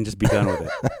and just be done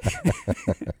with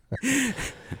it.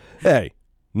 Hey,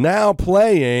 now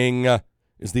playing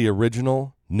is the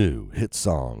original new hit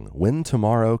song, When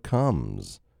Tomorrow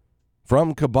Comes,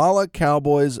 from Kabbalah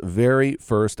Cowboy's very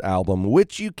first album,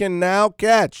 which you can now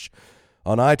catch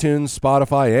on iTunes,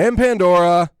 Spotify, and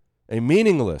Pandora. A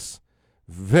meaningless,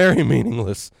 very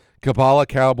meaningless Kabbalah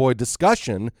Cowboy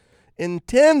discussion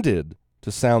intended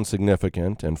to sound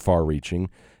significant and far-reaching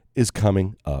is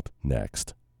coming up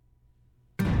next.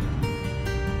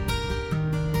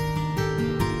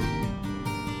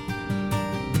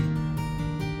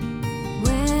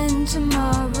 When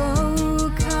tomorrow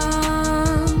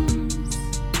comes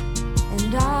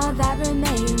and all that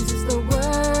remains is the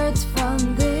words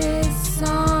from this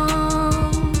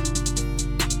song,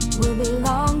 we'll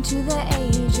belong to the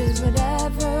ages,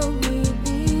 whatever we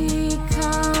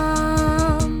become.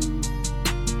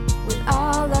 With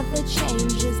all of the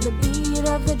changes, the beat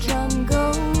of the drum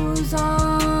goes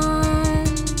on,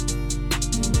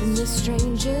 and in the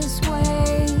strangest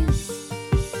ways.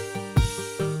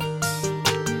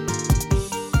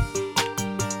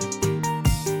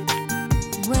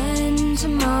 When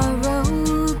tomorrow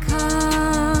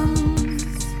comes,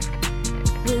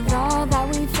 with all that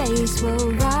we face,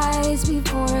 we'll rise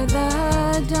before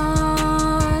the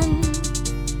dawn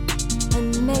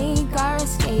and make our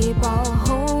escape. I'll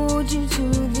hold you to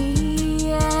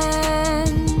the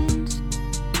end.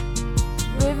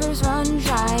 Rivers run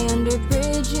dry under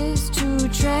bridges to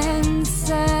transcend.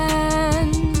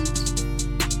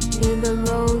 Hear the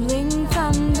rolling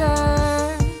thunder.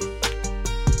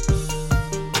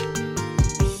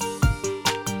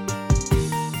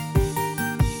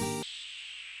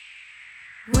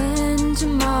 When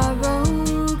tomorrow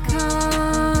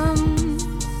comes,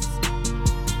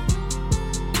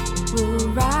 we'll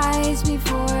rise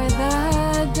before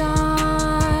the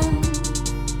dawn.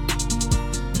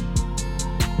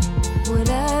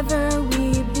 Whatever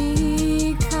we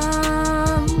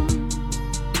become,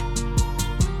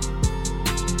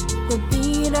 the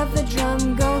beat of the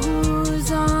drum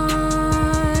goes on.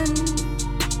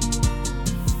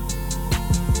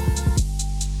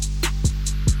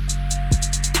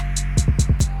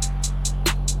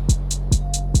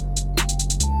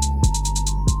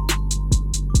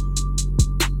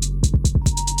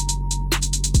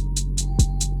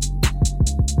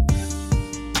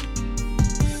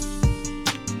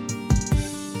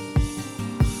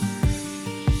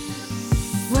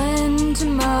 When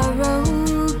tomorrow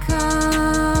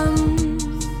comes,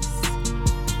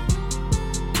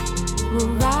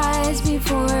 we'll rise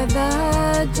before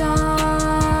the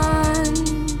dawn.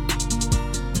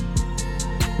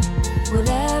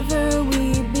 Whatever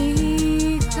we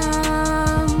become,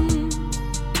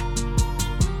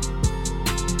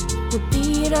 the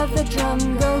beat of the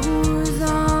drum goes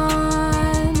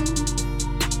on.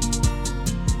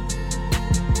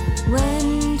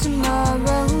 When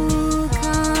tomorrow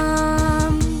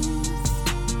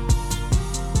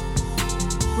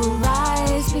we'll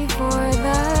rise before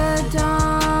the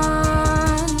dawn.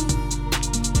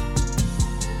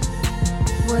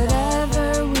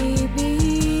 Whatever we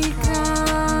become,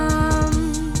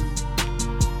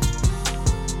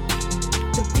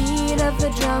 the beat of the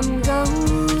drum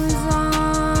goes on.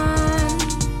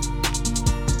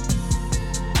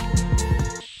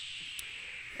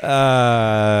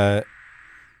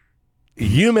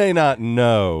 You may not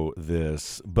know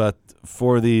this, but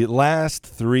for the last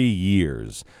 3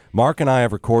 years, Mark and I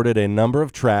have recorded a number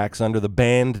of tracks under the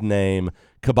band name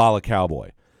Kabbalah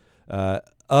Cowboy.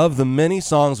 Of the many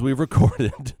songs we've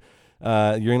recorded,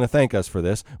 you're going to thank us for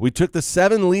this, we took the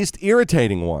 7 least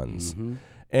irritating ones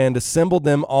and assembled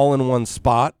them all in one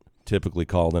spot, typically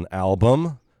called an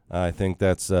album. I think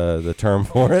that's the term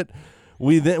for it.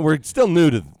 we're still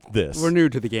new to this. We're new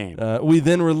to the game. We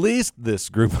then released this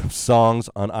group of songs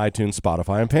on iTunes,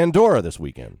 Spotify, and Pandora this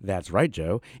weekend. That's right,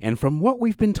 Joe. And from what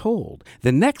we've been told,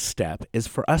 the next step is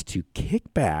for us to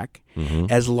kick back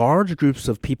as large groups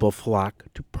of people flock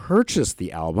to purchase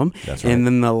the album. That's right. And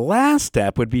then the last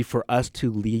step would be for us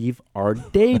to leave our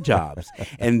day jobs.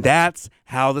 And that's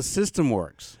how the system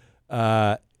works.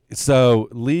 So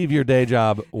leave your day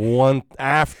job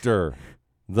after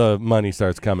the money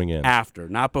starts coming in. After,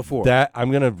 not before. That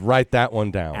I'm going to write that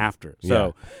one down. After.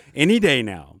 So any day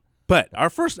now. But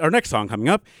our next song coming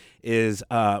up is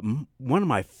one of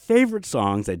my favorite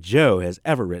songs that Joe has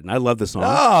ever written. I love this song.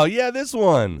 Oh yeah, this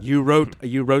one. You wrote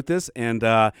this, and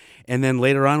then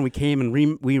later on we came and we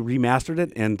remastered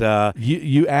it, and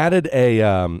you added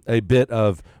a bit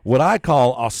of what I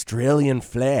call Australian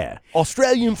flair.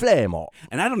 Mark.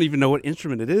 And I don't even know what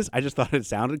instrument it is. I just thought it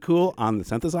sounded cool on the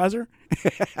synthesizer.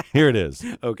 Here it is.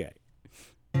 Okay.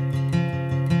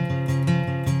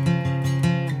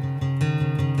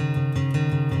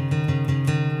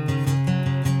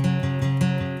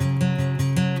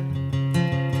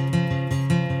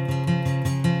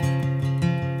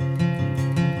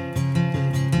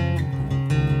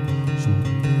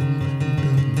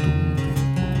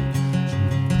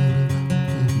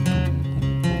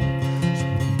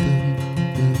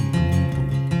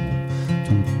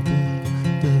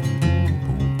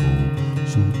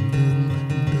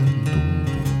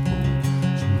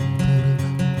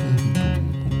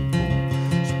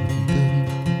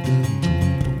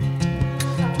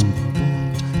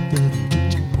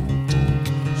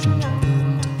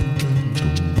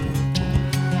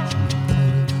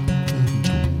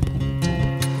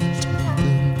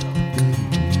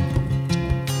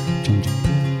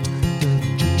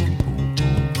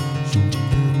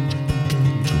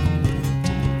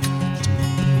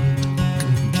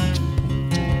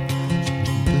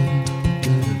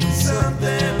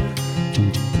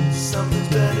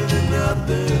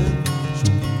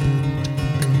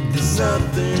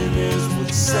 Something is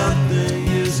what something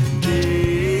is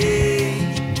today.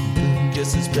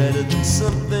 Guess it's better than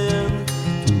something.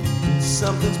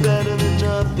 Something's better than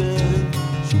nothing.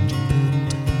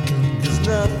 'Cause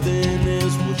nothing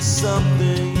is what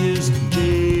something is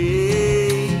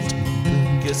today.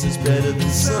 Guess it's better than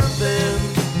something.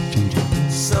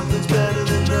 Something's better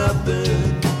than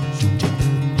nothing.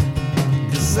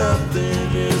 'Cause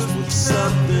nothing is what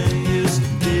something is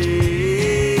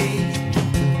today.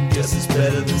 Guess it's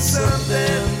better than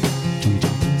something.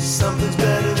 Something's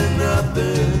better than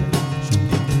nothing.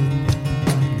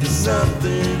 'Cause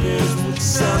nothing is what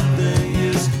something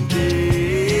is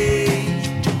today.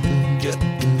 Guess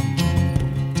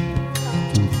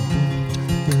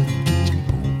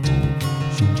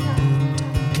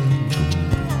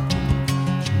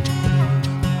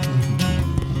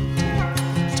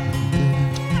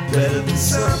better than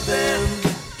something.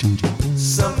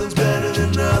 Something's better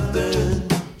than nothing.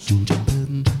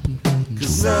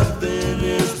 'Cause nothing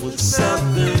is what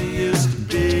something is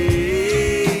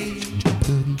today.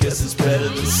 Guess it's better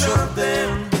than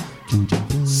something.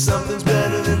 Something's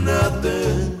better than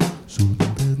nothing.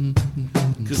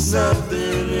 'Cause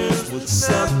nothing is what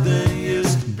something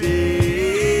is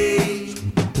today.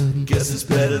 Guess it's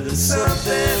better than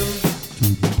something.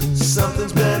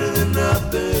 Something's better than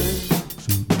nothing.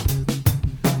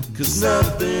 'Cause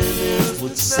nothing is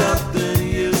what something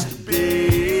is to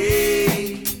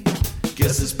be.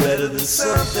 Guess it's better than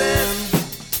something.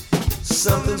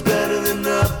 Something's better than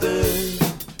nothing.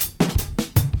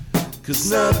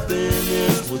 'Cause nothing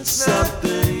is what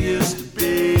something is to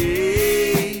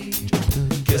be.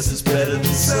 Guess it's better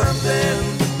than something.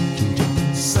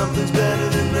 Something's better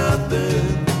than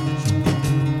nothing.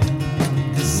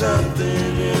 'Cause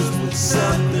nothing is what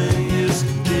something is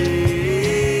to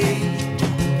be.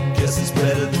 Guess it's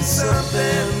better than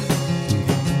something.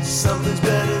 Something's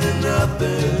better than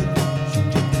nothing.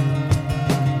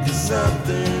 'Cause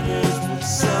nothing is what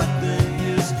something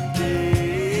is to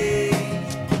be.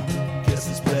 Guess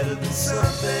it's better than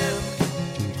something.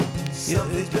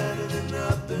 Something's better than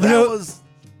nothing.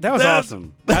 That was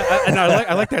awesome.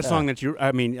 I like that song that you.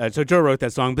 So Joe wrote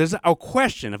that song. But there's a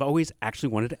question I've always actually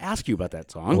wanted to ask you about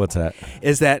that song. What's that?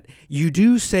 Is that you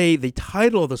do say the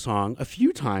title of the song a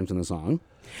few times in the song.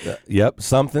 Yep,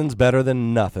 something's better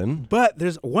than nothing. But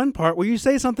there's one part where you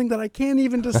say something that I can't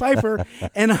even decipher,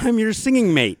 and I'm your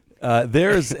singing mate.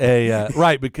 There's a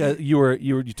right, because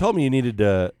you told me you needed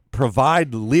to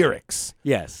provide lyrics.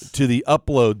 Yes. To the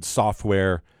upload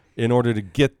software in order to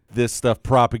get this stuff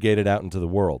propagated out into the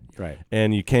world. Right.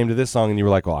 And you came to this song and you were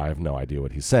like, well, I have no idea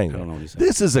what he's saying. I don't know what he's saying.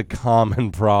 This is a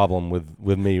common problem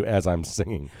with me as I'm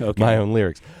singing my own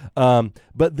lyrics.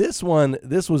 But this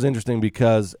was interesting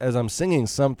because as I'm singing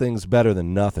Something's Better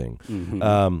Than Nothing,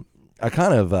 I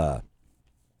kind of,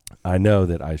 I know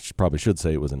that I probably should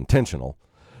say it was intentional,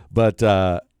 but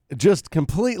just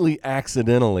completely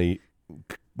accidentally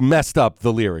messed up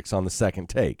the lyrics on the second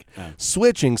take,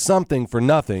 switching something for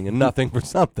nothing and nothing for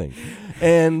something,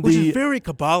 and which is very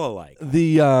Kabbalah-like.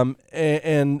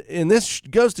 And this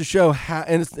goes to show how,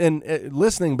 and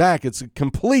listening back, it's a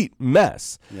complete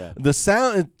mess. Yeah. The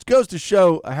sound, it goes to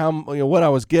show how what I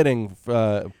was getting.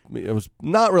 It was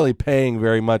not really paying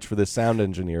very much for this sound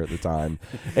engineer at the time,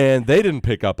 and they didn't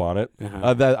pick up on it.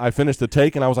 That I finished the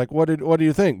take and I was like, "What do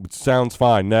you think? It sounds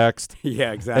fine. Next."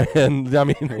 Yeah, exactly. And I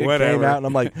mean, it came out, and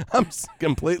I'm like, I'm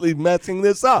completely messing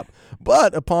this up.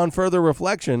 But upon further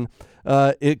reflection,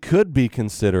 it could be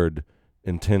considered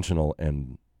intentional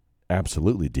and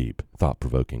absolutely deep,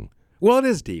 thought-provoking. Well, it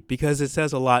is deep because it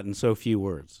says a lot in so few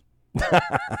words.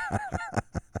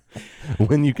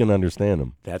 When you can understand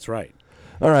them. That's right.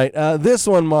 All right, this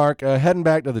one, Mark, heading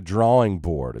back to the drawing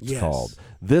board, it's called.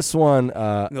 This one...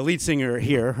 the lead singer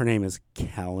here, her name is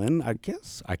Kellen, I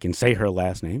guess. I can say her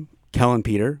last name. Kellen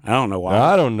Peter. I don't know why.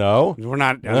 I don't know. We're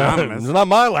not anonymous. It's not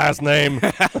my last name.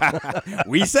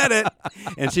 We said it.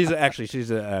 And she's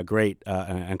a great,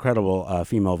 incredible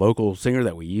female vocal singer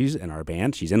that we use in our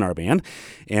band. She's in our band.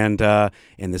 And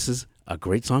this is a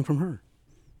great song from her.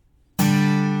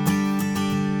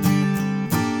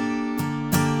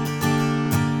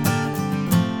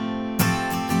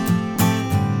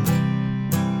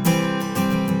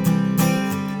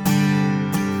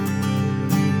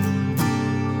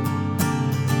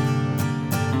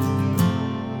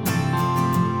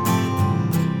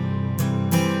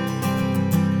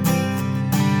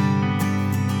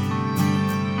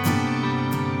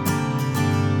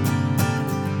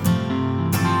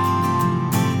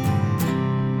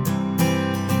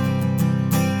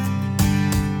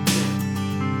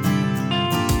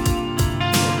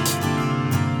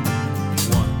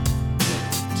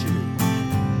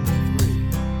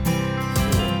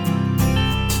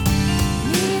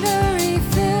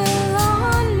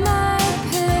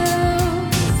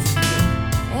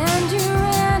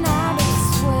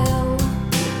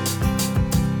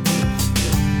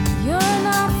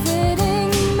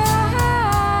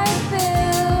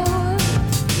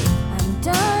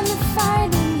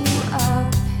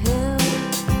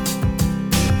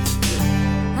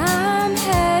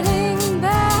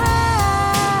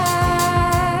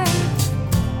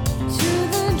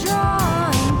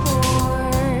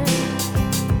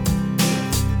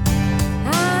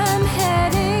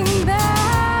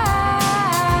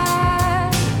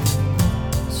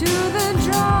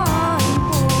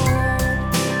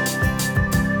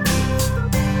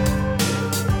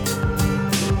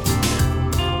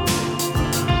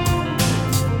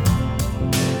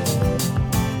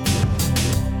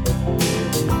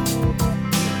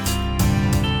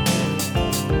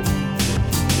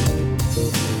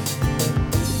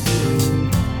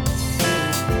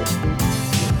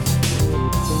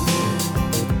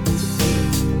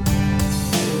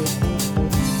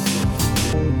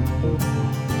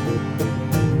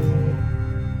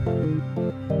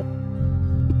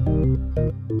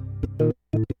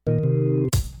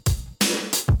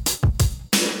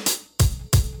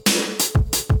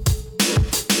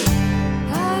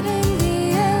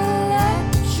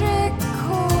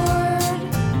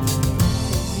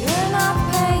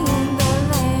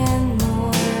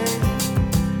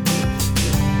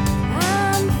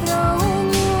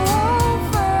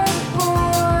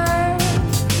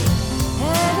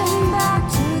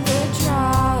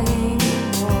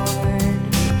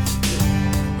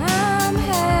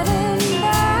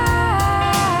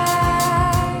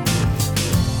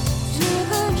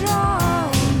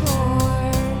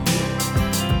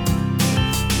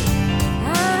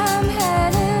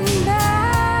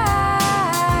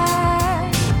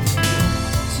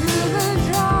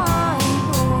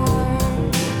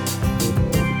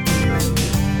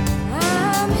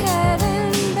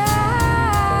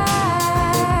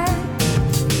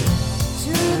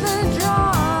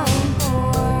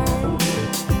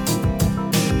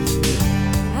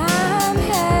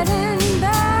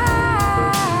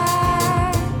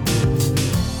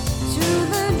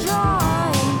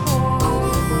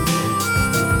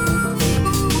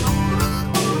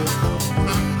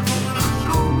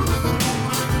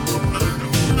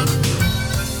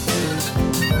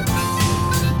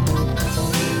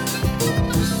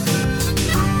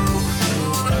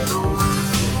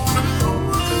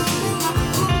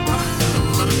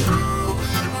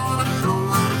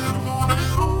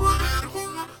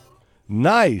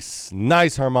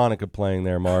 Nice harmonica playing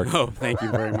there, Mark. Oh, thank you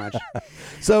very much.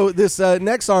 So this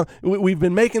next song, we've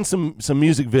been making some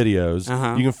music videos.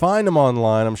 You can find them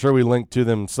online. I'm sure we linked to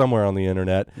them somewhere on the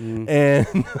internet.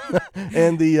 And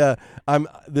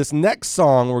this next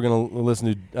song we're going to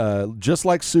listen to, Just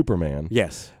Like Superman.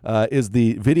 Yes. Is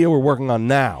the video we're working on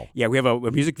now. Yeah, we have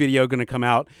a music video going to come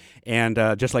out, and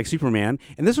Just Like Superman.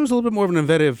 And this was a little bit more of an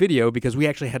innovative video because we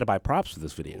actually had to buy props for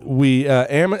this video. We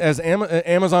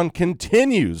Amazon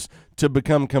continues to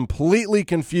become completely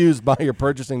confused by your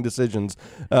purchasing decisions,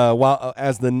 while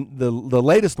as the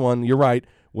latest one, you're right,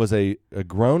 was a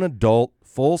grown adult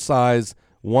full-size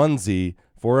onesie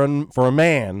for a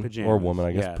man or woman,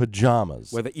 I guess, pajamas.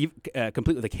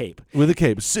 Complete with a cape. With a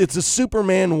cape. It's a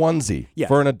Superman onesie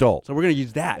for an adult. So we're going to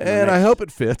use that. And I hope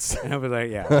it fits. I was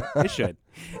like, yeah, it should.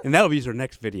 And that'll be our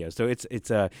next video. So it's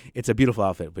a beautiful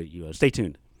outfit, but you stay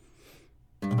tuned.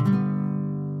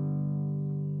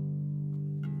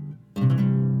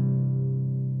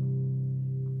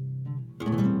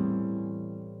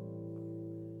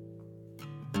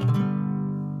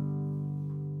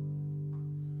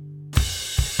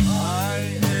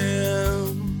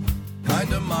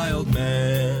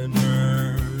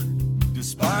 Mild-mannered,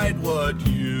 despite what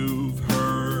you've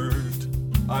heard.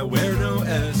 I wear no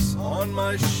S on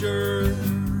my shirt.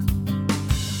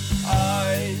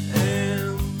 I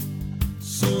am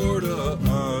sorta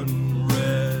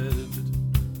unread,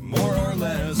 more or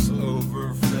less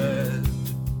overfed,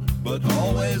 but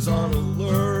always on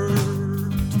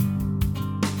alert.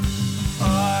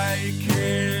 I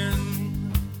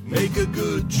can make a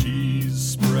good cheese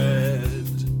spread,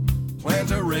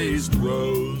 plant a raised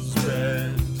rose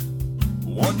bed,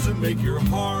 want to make your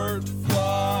heart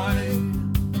fly.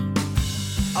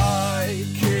 I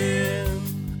can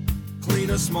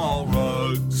clean a small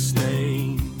rug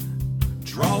stain,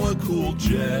 draw a cool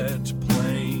jet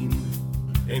plane,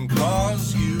 and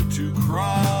cause you to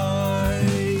cry.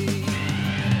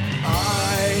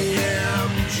 I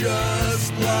am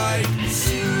just like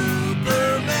Superman,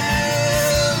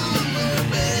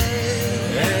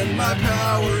 and my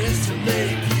power is to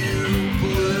make you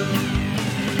blue.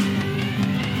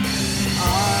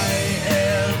 I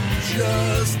am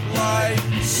just like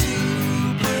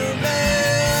Superman,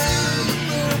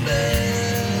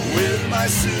 with my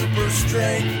super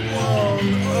strength long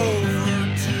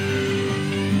overdue.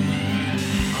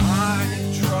 I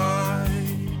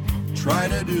try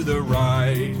to do the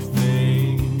right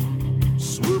thing,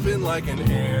 swooping like an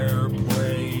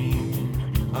airplane.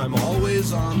 I'm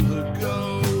always on the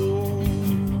go.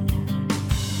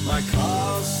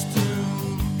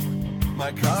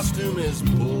 My costume is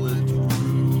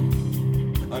bulletproof.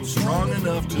 I'm strong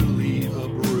enough to leave a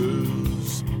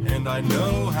bruise, and I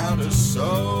know how to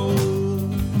sew.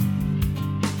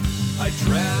 I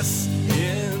dress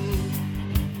in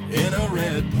a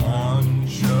red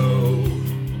poncho,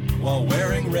 while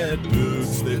wearing red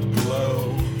boots that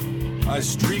glow. I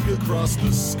streak across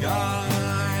the sky.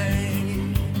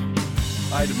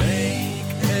 I'd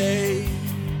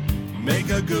make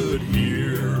a good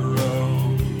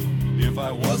hero if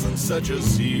I wasn't such a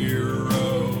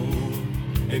zero,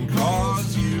 and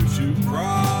cause you to cry.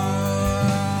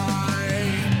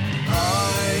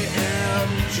 I am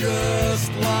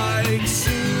just like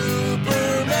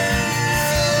Superman,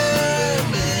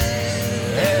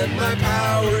 and my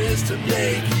power is to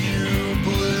make you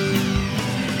blue.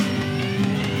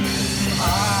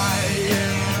 I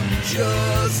am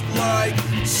just like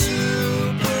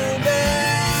Superman,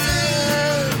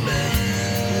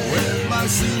 with my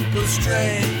super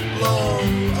strength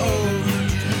long overdue.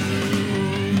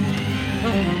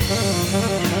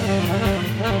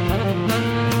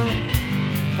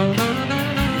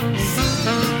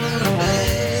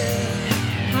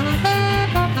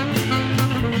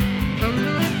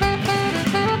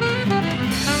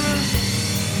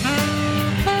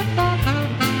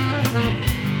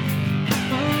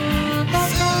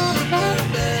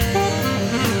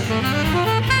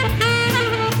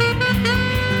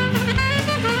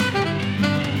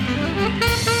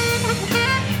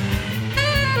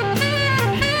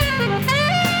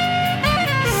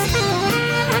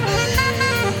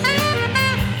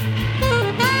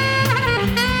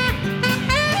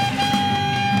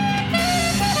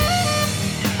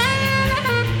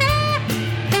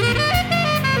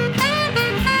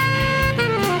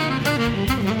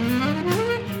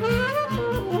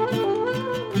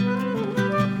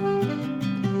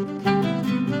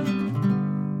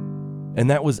 And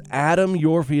that was Adam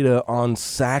Yorfida on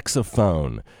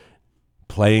saxophone.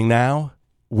 Playing now,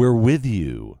 We're With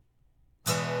You.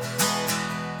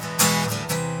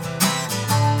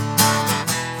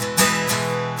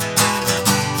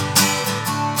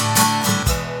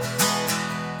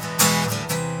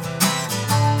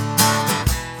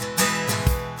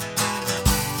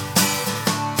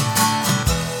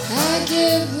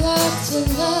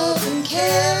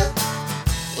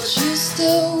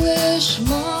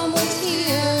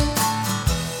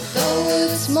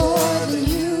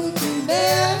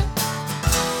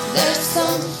 There's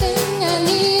something I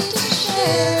need to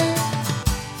share.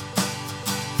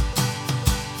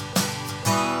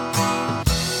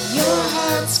 Your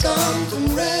heart's gone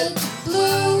from red to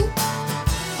blue,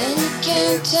 and you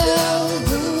can't tell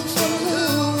who from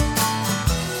who.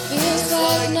 Feels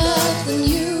like nothing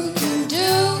you can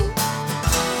do.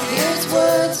 Here's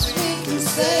words we can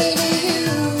say to you.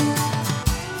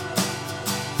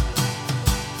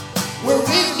 We're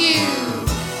with you,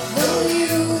 though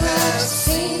you have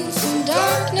seen some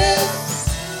darkness.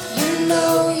 You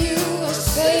know you are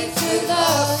safe with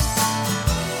us.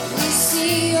 We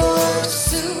see your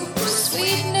super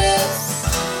sweetness.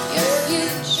 Your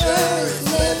future is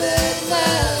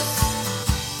limitless.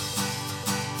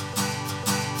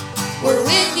 We're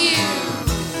with you.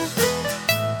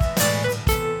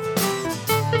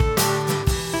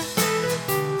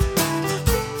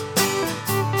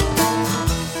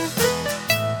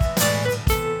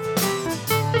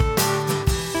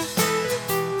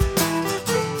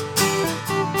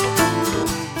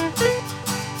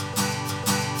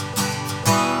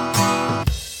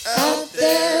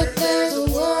 There's a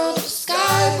world of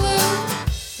sky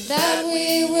blue that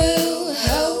we will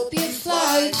help you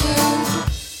fly to.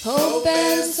 Hope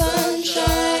and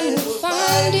sunshine will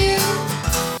find you.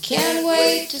 Can't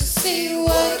wait to see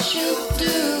what you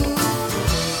do.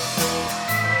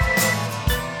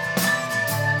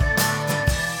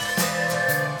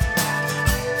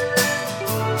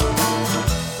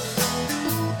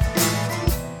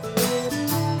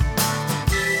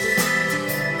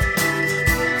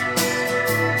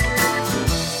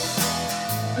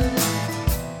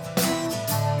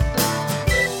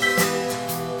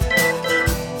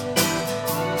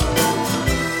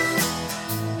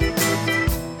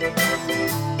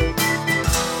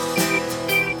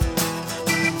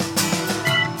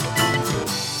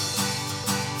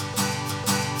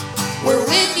 We're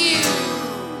with you.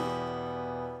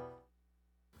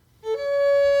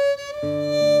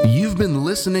 You've been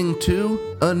listening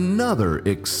to another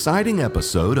exciting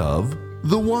episode of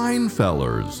The Wine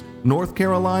Fellers, North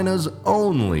Carolina's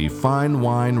only fine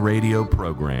wine radio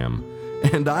program.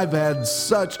 And I've had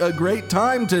such a great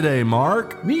time today,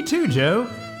 Mark. Me too, Joe.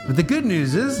 But the good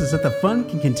news is that the fun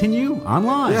can continue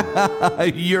online.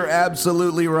 You're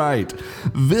absolutely right.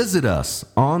 Visit us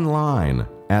online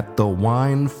at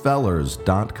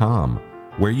thewinefellers.com,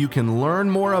 where you can learn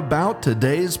more about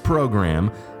today's program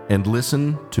and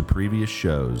listen to previous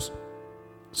shows.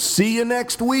 See you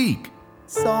next week.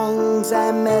 Songs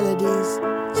and melodies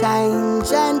change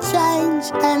and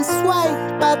sway,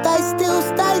 but they still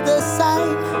stay the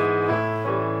same.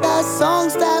 The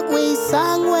songs that we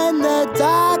sang when the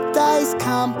dark days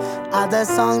come are the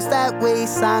songs that we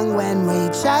sang when we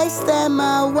chased them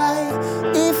away.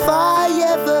 If I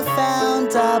ever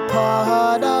found a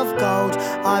pot of gold,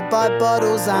 I'd buy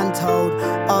bottles untold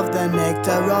of the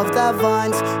nectar of the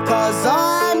vines. 'Cause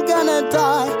I'm gonna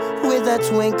die with a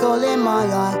twinkle in my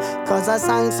eye, 'cause I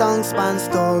sang songs, spun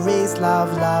stories,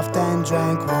 loved, laughed and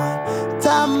drank wine.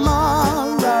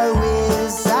 Tomorrow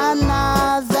is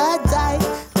another day.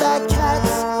 The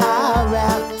cats are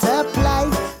out to play.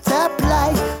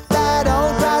 That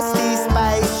old rusty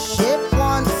spaceship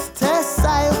wants to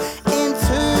sail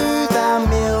into the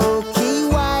Milky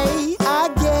Way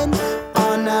again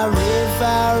on a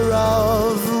river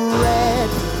of red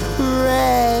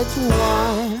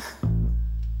wine.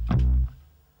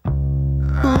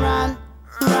 Run,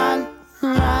 run,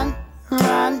 run,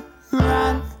 run,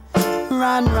 run, run,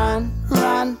 run, run,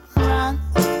 run,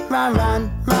 run, run,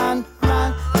 run,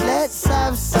 run. Let's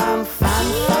have some fun,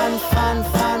 fun, fun,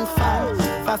 fun, fun,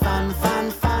 fun, fun,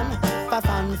 fun, fun, fun,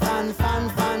 fun, fun,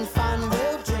 fun, fun.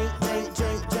 We'll drink, drink,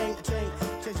 drink, drink, drink,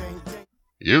 drink, drink.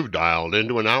 You've dialed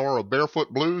into an hour of Barefoot Blues